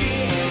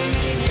breaking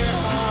in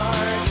your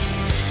heart.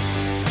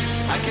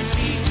 I can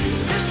see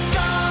through the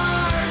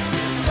scars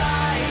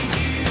inside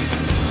you.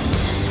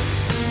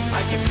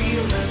 I can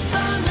feel the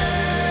thunder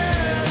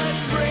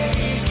that's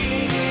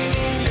breaking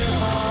in your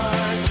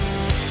heart.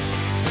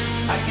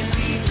 I can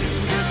see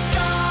through the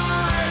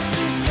scars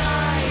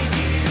inside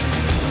you.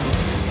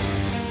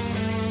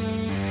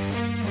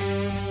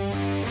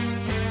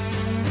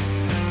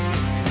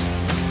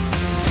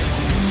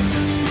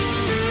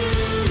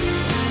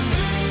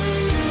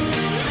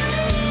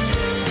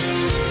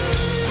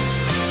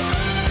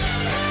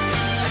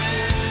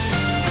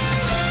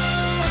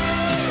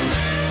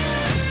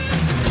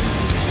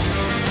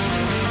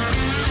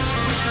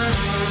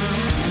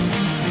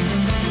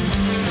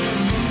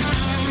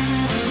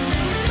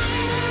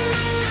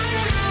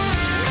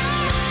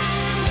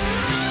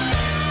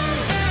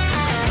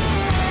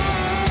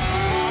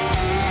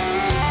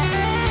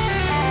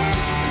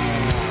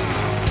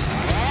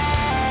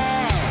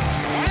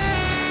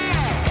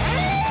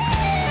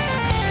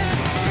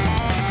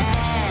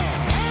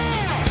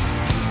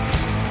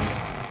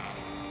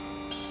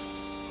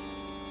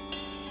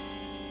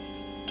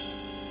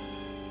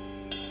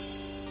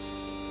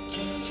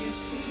 Can't you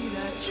see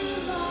that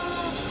you're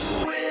lost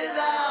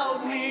without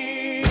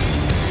me?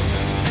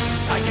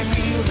 I can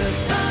feel the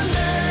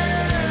thunder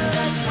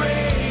that's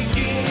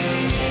breaking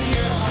in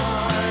your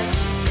heart.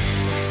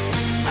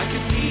 I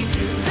can see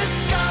through the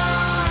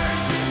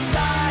scars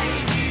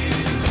inside you.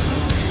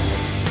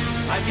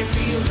 I can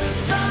feel the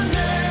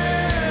thunder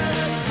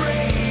that's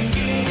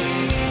breaking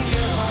in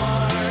your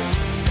heart.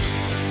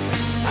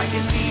 I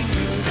can see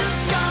through the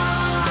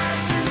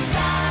scars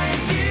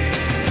inside you.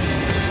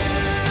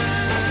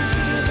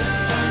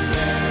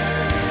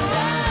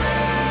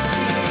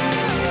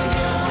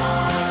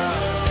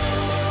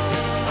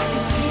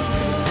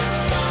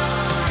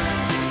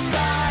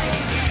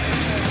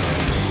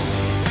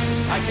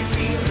 I can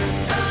feel the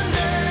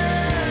thunder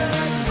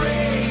that's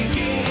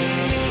breaking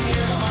in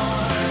your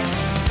heart.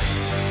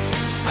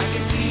 I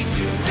can see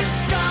through the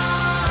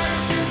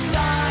scars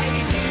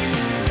inside you.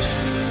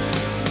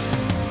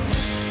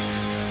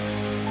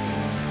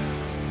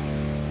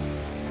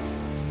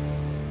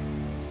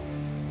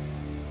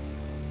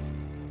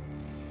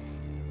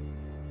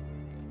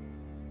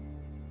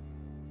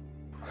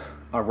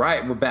 All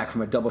right, we're back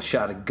from a double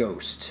shot of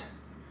Ghost.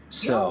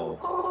 So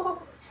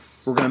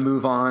we're going to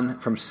move on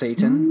from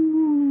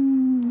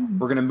Satan.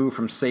 We're going to move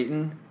from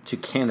Satan to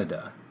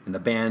Canada. And the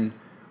band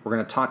we're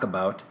going to talk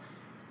about,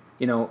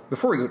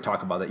 before we go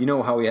talk about that, you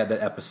know how we had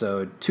that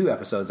episode, 2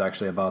 episodes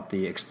actually, about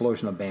the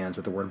explosion of bands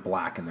with the word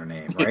black in their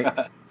name,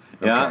 right?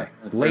 Yeah.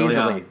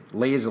 Okay.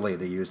 Lazily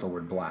they use the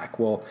word black.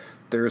 Well,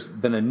 there's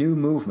been a new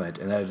movement,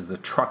 and that is the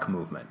truck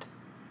movement.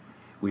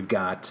 We've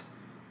got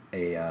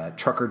a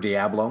Trucker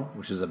Diablo,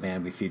 which is a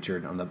band we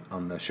featured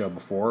on the show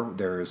before.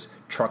 There's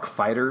Truck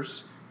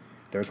Fighters.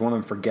 There's one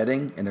I'm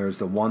forgetting, and there's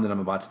the one that I'm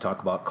about to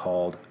talk about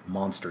called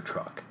Monster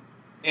Truck.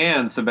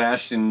 And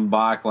Sebastian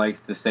Bach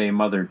likes to say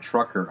Mother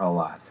Trucker a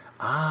lot.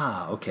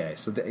 Ah, okay.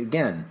 So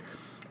again,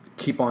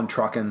 keep on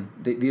trucking.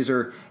 These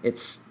are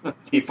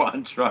keep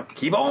on trucking.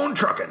 Keep on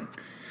trucking.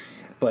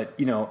 But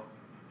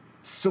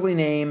silly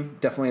name,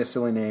 definitely a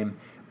silly name.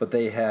 But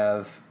they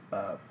have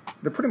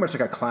they're pretty much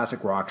like a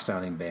classic rock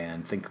sounding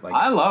band.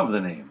 I love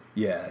the name.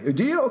 Yeah.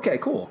 Do you? Okay,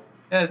 cool.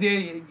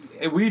 Yeah,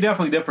 we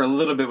definitely differ a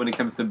little bit when it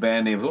comes to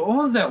band names. What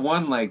was that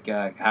one like?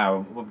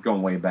 We're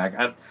going way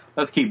back.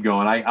 Let's keep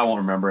going. I won't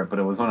remember it, but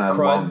it was one I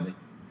loved.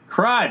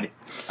 Crud.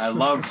 I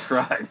loved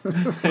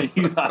Crud.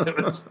 You thought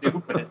it was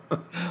stupid.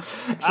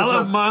 I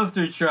love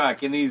Monster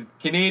Truck and these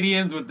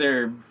Canadians with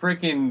their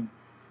freaking,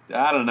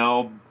 I don't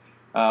know,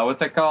 what's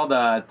that called?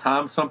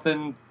 Tom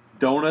something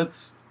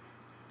donuts.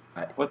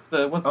 What's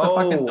the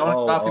fucking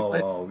coffee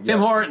place? Tim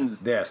yes.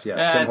 Hortons. Yes,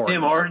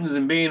 Tim Hortons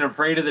and being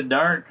afraid of the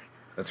dark.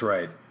 That's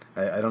right.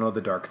 I don't know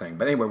the dark thing.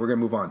 But anyway, we're going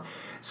to move on.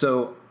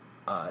 So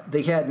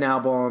they had an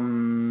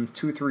album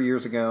 2 or 3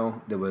 years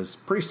ago that was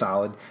pretty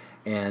solid.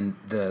 And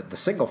the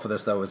single for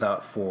this, though, was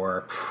out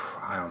for,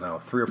 I don't know,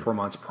 3 or 4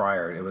 months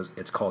prior.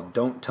 It's called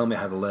Don't Tell Me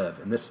How to Live.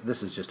 And this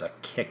is just a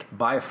kick.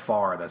 By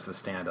far, that's the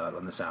standout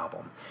on this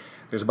album.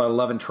 There's about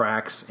 11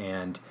 tracks.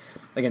 And,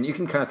 again, you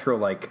can kind of throw,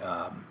 like,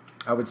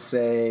 I would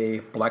say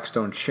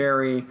Blackstone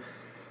Cherry,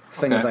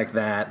 things like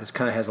that. This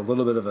kind of has a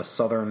little bit of a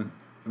southern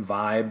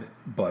vibe,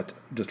 but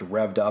just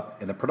revved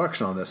up. And the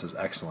production on this is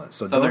excellent.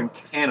 So Southern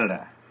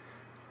Canada.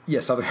 Yeah,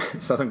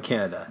 Southern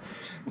Canada.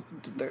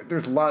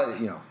 There's a lot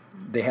of,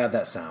 they have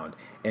that sound.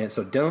 And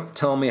so Don't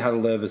Tell Me How to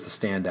Live is the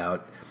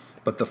standout.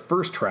 But the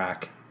first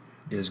track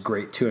is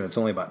great, too. And it's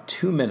only about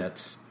 2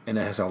 minutes. And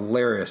it has a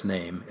hilarious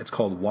name. It's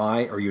called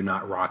Why Are You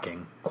Not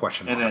Rocking? ?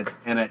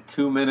 And at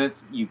 2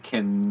 minutes, you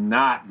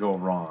cannot go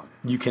wrong.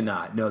 You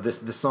cannot. No, this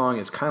song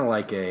is kind of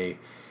like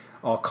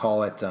I'll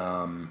call it,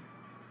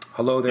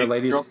 Hello There,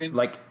 Ladies.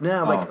 Like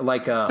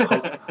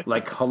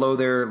Hello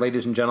There,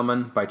 Ladies and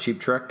Gentlemen by Cheap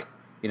Trick.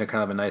 Kind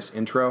of a nice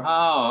intro.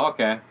 Oh,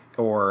 okay.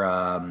 Or,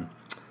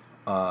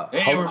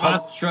 hey, we're on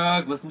the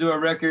truck, listen to our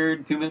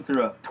record, 2 minutes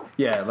are up.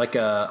 Yeah, like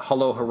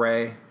Hello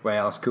Hooray by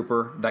Alice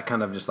Cooper. That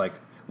kind of just like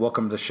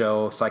Welcome to the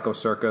Show, Psycho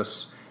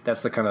Circus.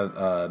 That's the kind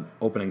of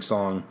opening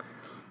song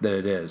that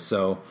it is.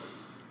 So,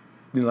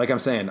 like I'm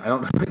saying, I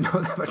don't really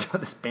know that much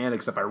about this band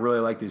except I really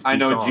like these two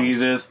songs. I know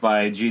Jesus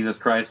by Jesus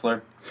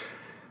Chrysler.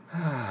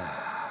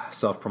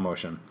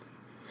 Self-promotion.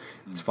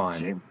 It's fine.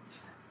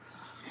 James.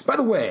 By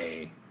the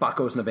way,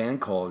 Baco's in a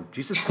band called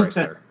Jesus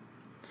Chrysler.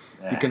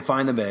 You can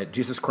find them at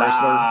Jesus Chrysler.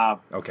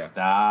 Stop. Okay.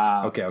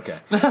 Stop. Okay.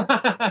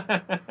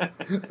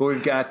 But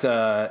we've got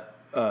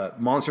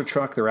Monster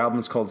Truck. Their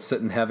album's called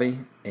Sittin' Heavy,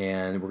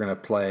 and we're going to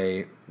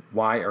play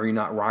Why Are You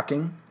Not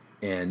Rocking?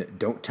 And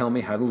Don't Tell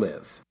Me How to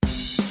Live.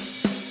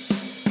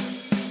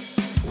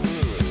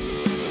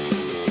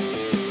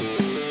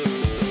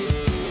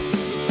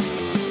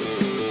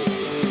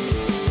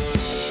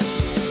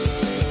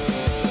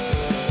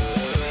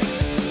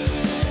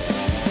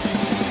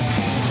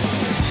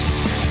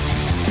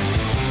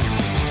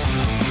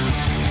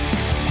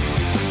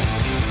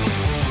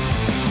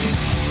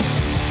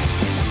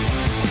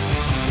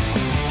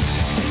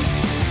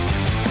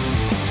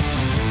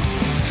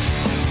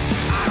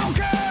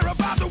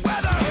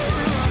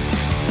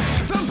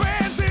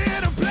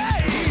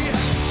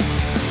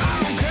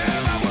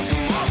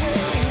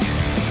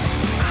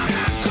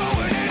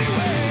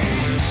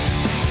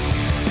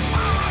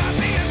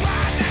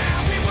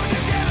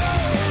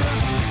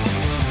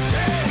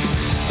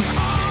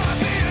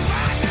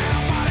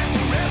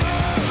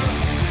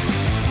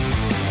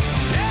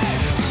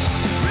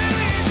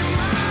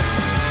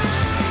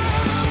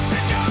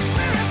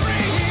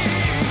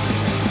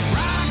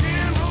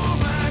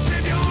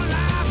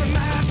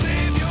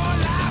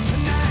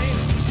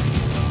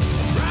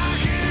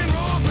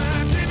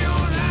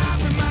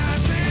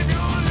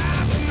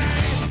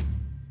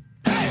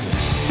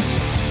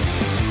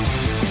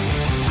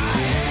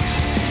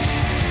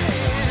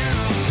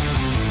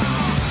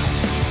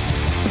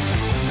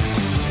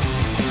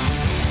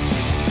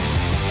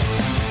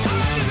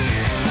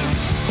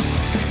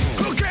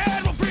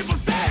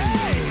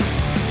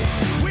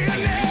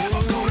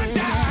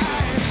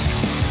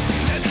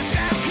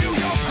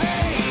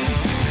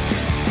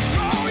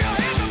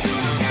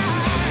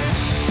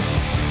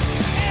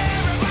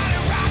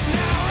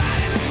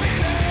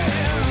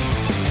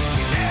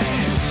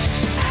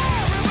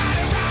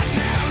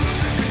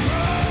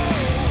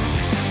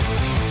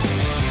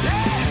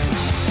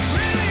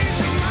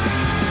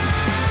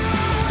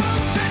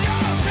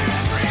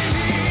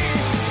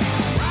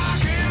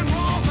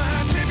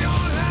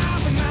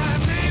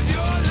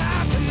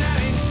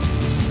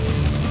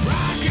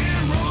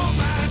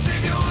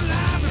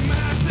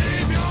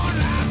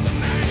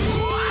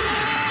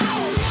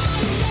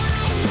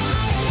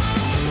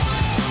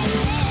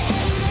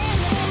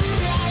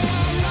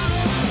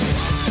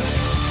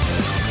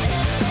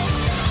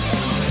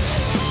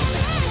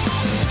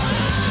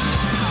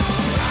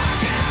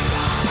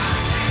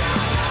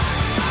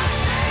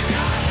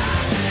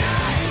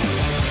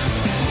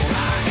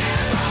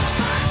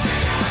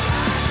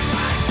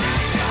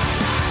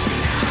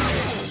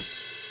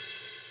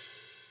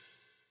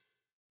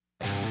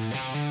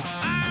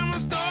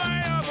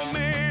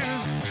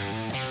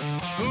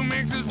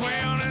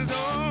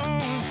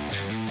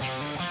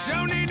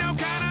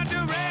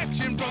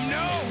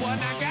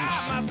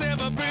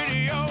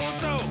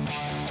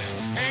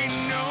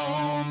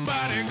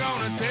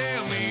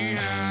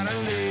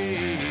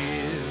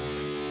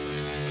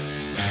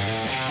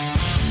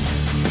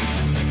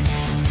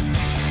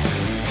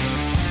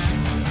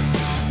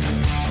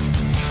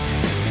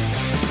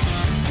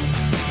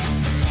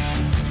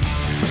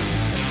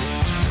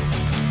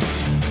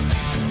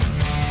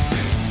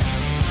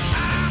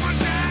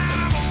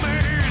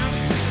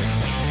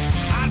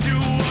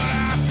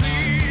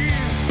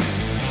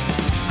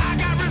 I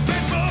got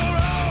respect for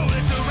all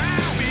that's around.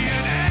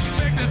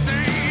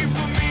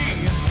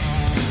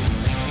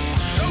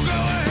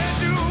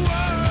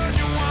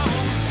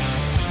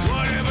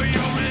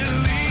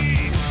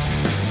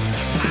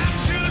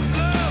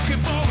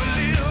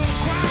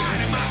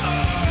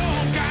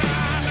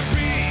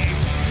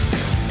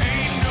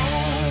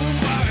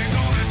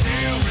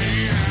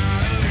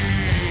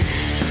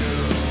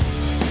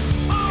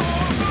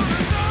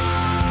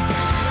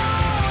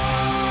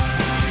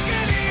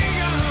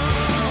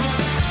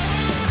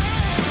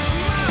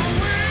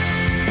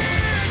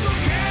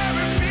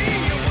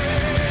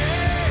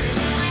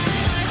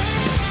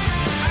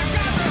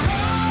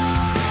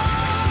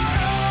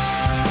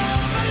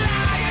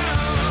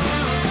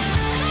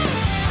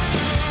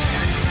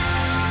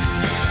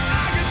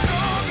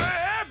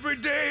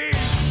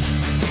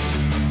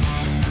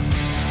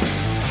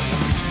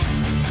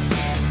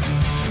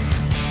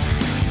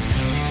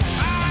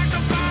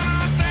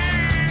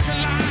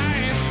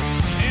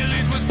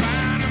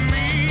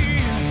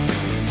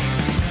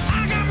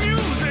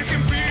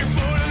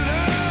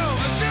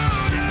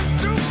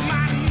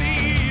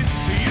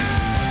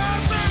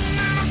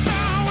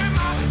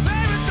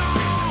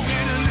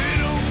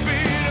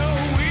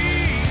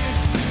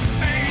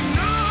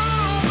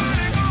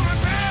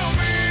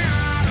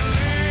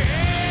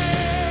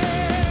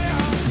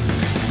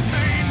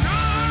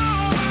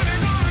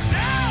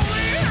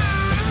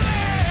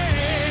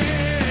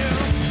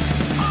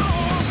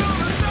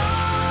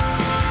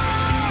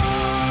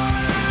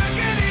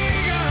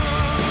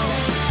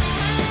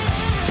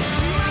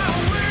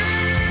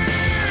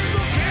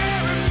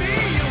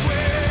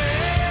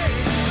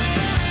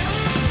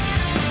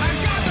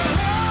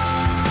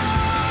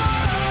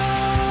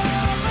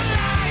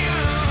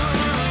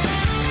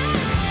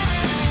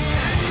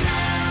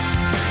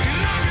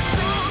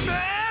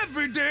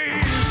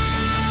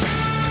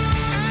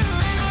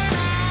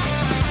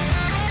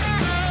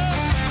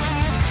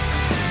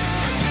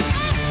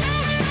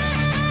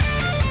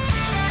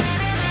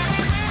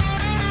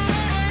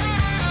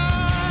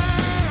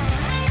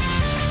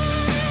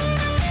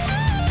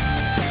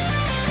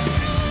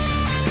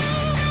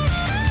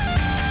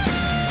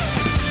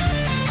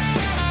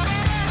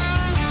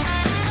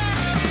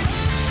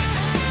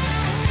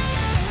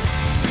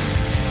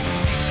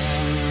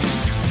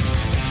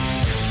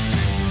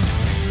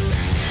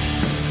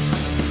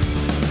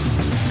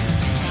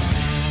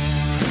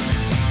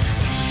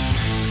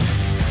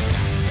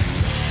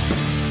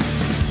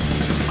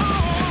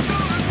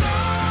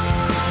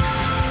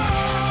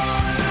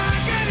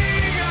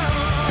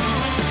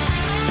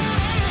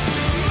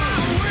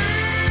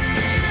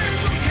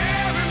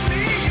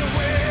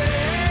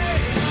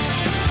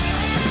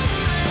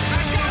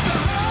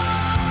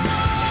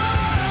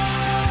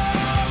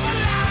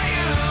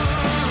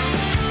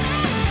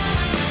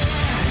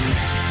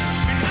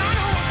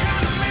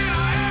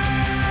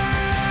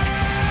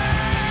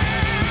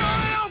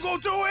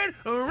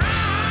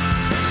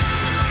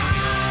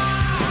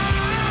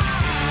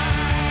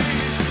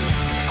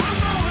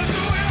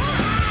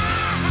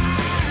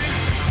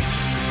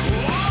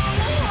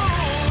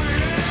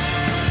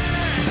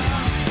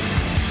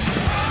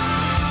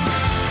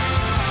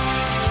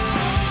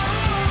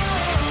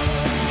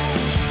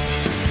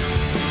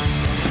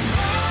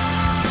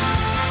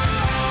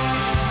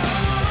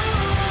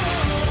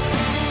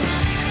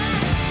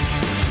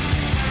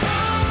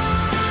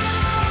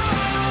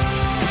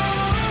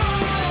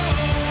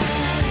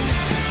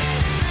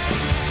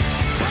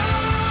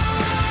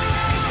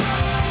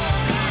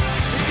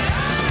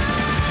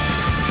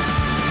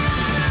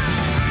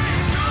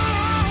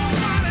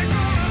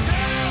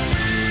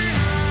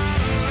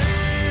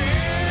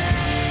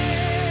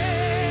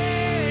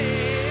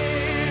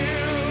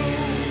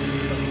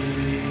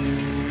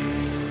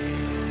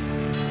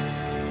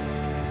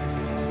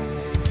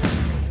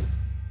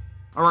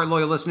 right,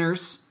 loyal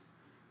listeners,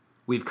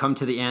 we've come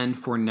to the end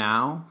for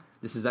now.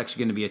 This is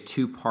actually going to be a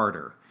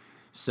two-parter.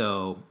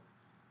 So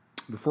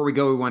before we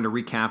go, we wanted to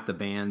recap the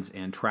bands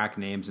and track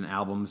names and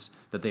albums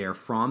that they are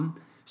from,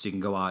 so you can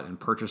go out and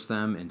purchase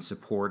them and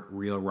support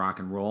real rock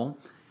and roll.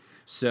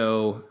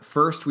 So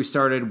first we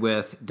started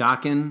with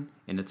Dokken,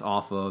 and it's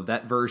off of,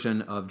 that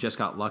version of Just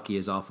Got Lucky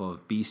is off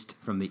of Beast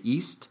from the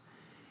East.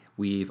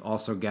 We've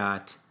also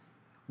got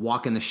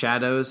Walk in the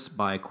Shadows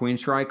by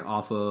Queensryche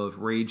off of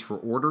Rage for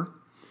Order.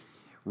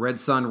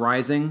 Red Sun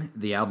Rising,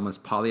 the album is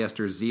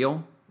Polyester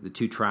Zeal. The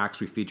two tracks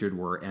we featured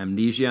were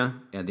Amnesia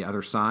and The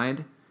Other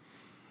Side.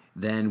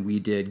 Then we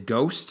did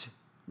Ghost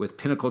with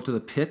Pinnacle to the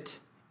Pit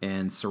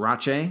and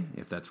Sriracha,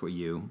 if that's what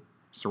you...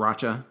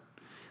 Sriracha,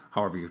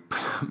 however you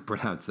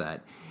pronounce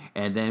that.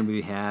 And then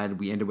we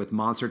ended with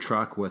Monster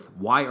Truck with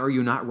Why Are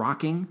You Not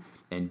Rocking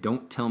and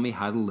Don't Tell Me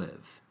How to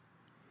Live.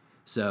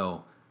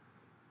 So,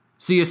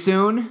 see you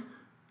soon.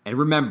 And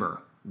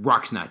remember,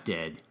 rock's not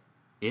dead.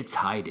 It's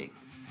hiding.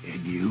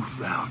 And you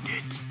found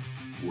it.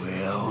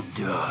 Well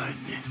done.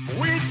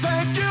 We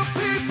thank you,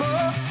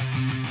 people,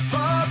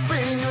 for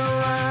being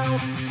around,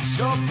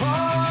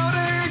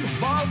 supporting,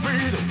 for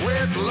being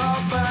with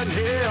love and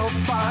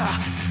hellfire.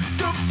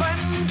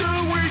 Defend the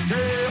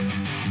weekend.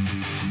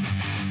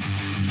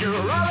 You're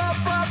all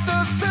about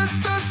the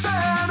sisters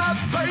and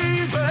the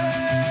babies.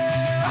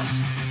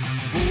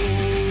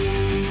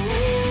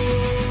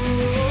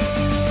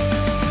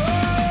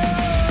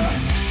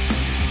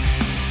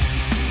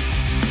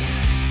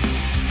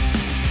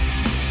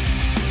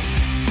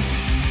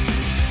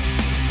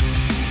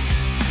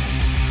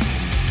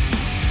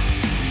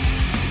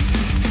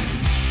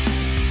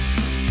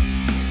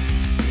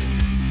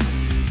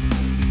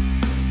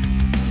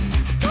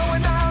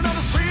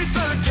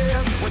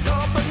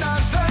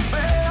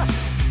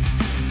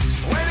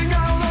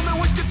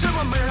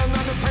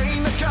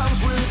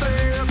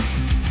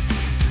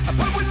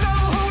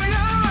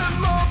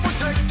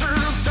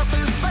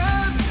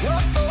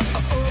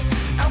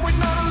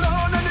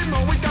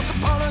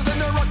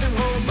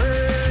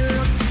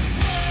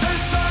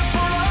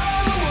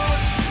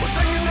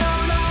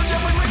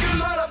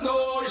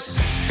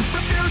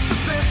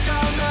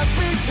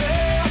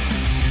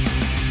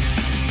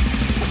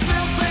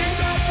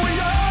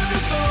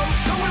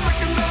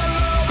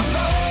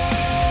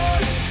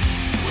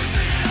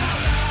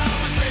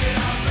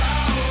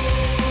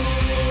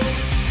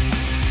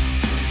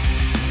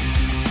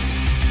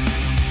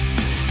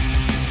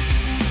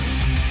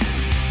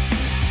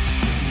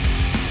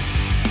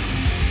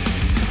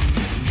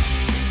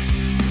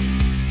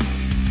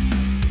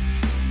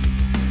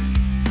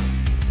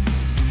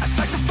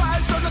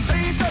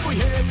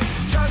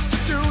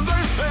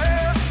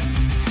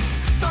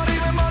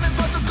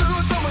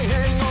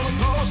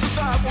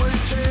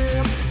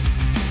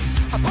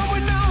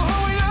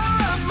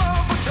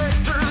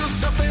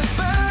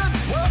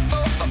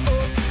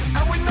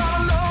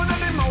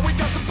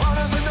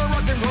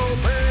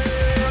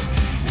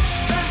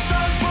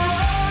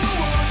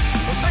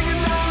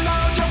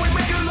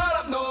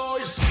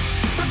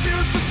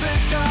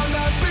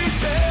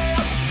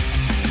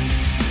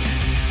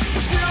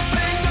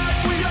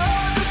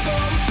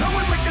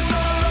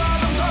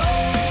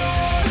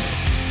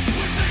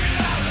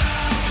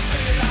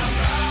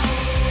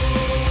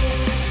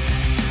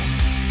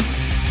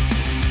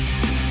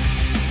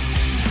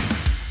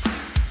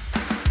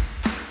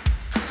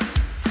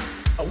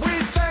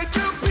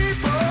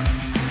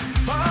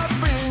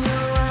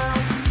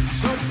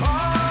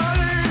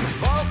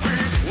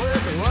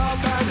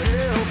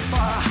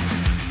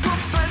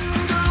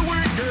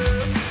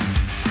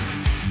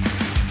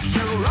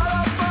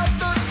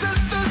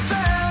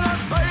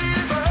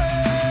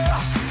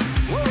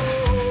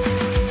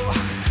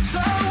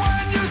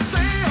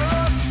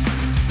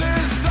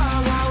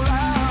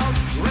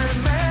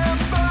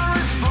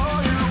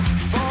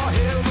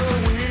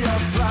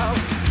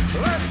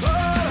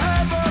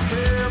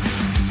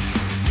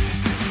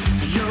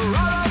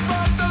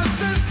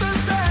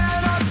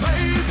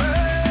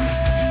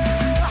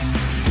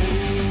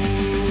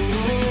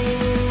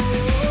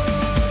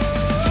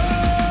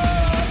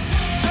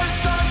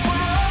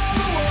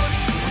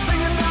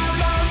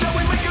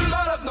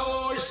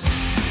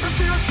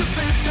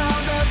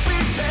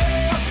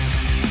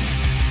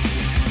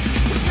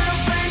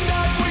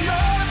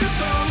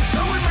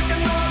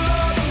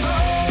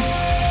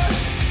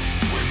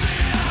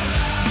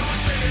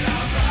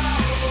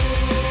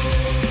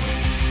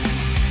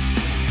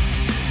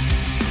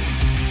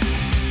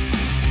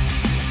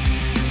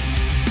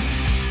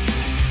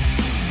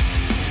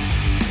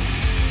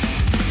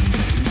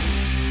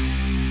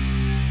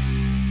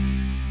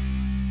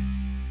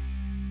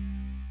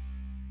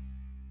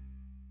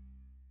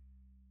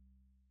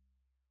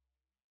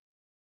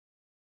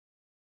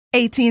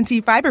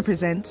 AT&T Fiber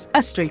presents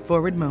a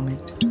straightforward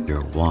moment.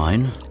 Your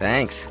wine?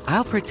 Thanks.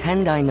 I'll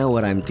pretend I know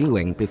what I'm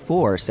doing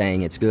before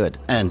saying it's good.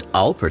 And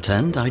I'll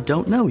pretend I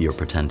don't know you're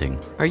pretending.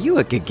 Are you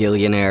a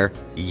gagillionaire?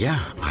 Yeah,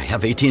 I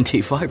have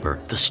AT&T Fiber.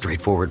 The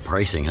straightforward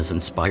pricing has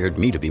inspired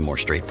me to be more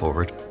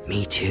straightforward.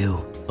 Me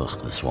too. Ugh,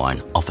 this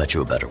wine. I'll fetch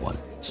you a better one.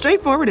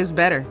 Straightforward is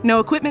better. No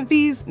equipment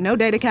fees, no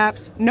data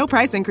caps, no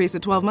price increase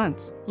at 12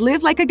 months.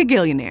 Live like a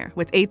gagillionaire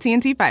with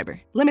AT&T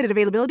Fiber. Limited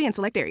availability in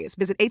select areas.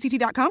 Visit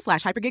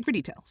att.com/hypergig for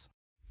details.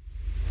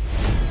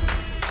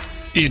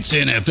 It's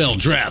NFL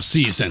draft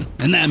season,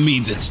 and that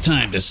means it's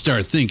time to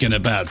start thinking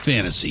about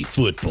fantasy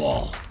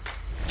football.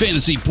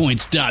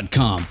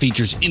 FantasyPoints.com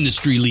features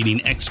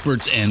industry-leading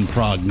experts and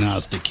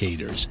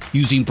prognosticators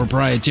using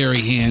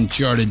proprietary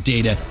hand-charted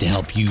data to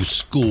help you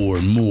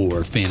score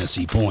more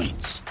fantasy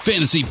points.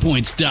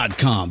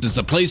 FantasyPoints.com is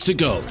the place to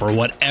go for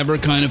whatever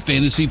kind of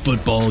fantasy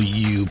football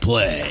you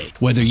play.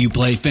 Whether you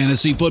play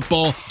fantasy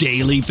football,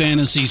 daily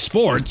fantasy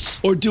sports,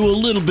 or do a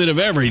little bit of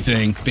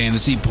everything,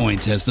 Fantasy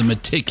Points has the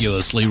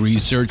meticulously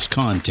researched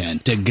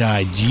content to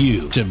guide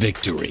you to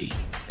victory.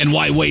 And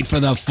why wait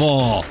for the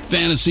fall?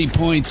 Fantasy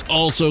Points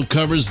also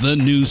covers the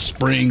new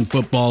spring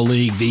football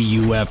league, the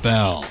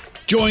UFL.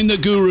 Join the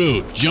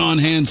guru, John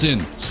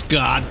Hansen,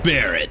 Scott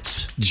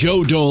Barrett,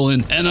 Joe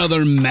Dolan, and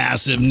other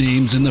massive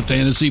names in the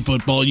fantasy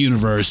football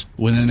universe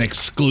with an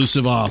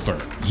exclusive offer.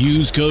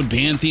 Use code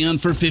Pantheon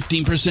for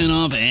 15%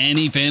 off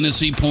any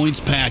Fantasy Points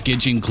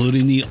package,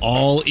 including the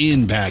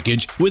all-in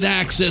package, with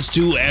access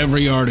to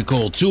every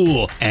article,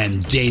 tool,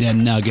 and data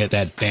nugget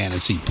that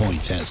Fantasy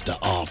Points has to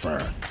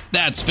offer.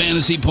 That's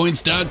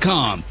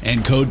FantasyPoints.com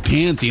and code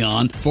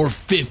Pantheon for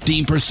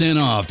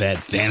 15% off at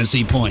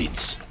Fantasy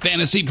Points.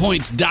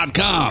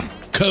 FantasyPoints.com,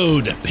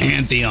 code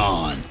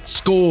Pantheon.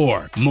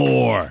 Score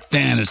more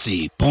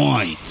fantasy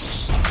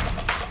points.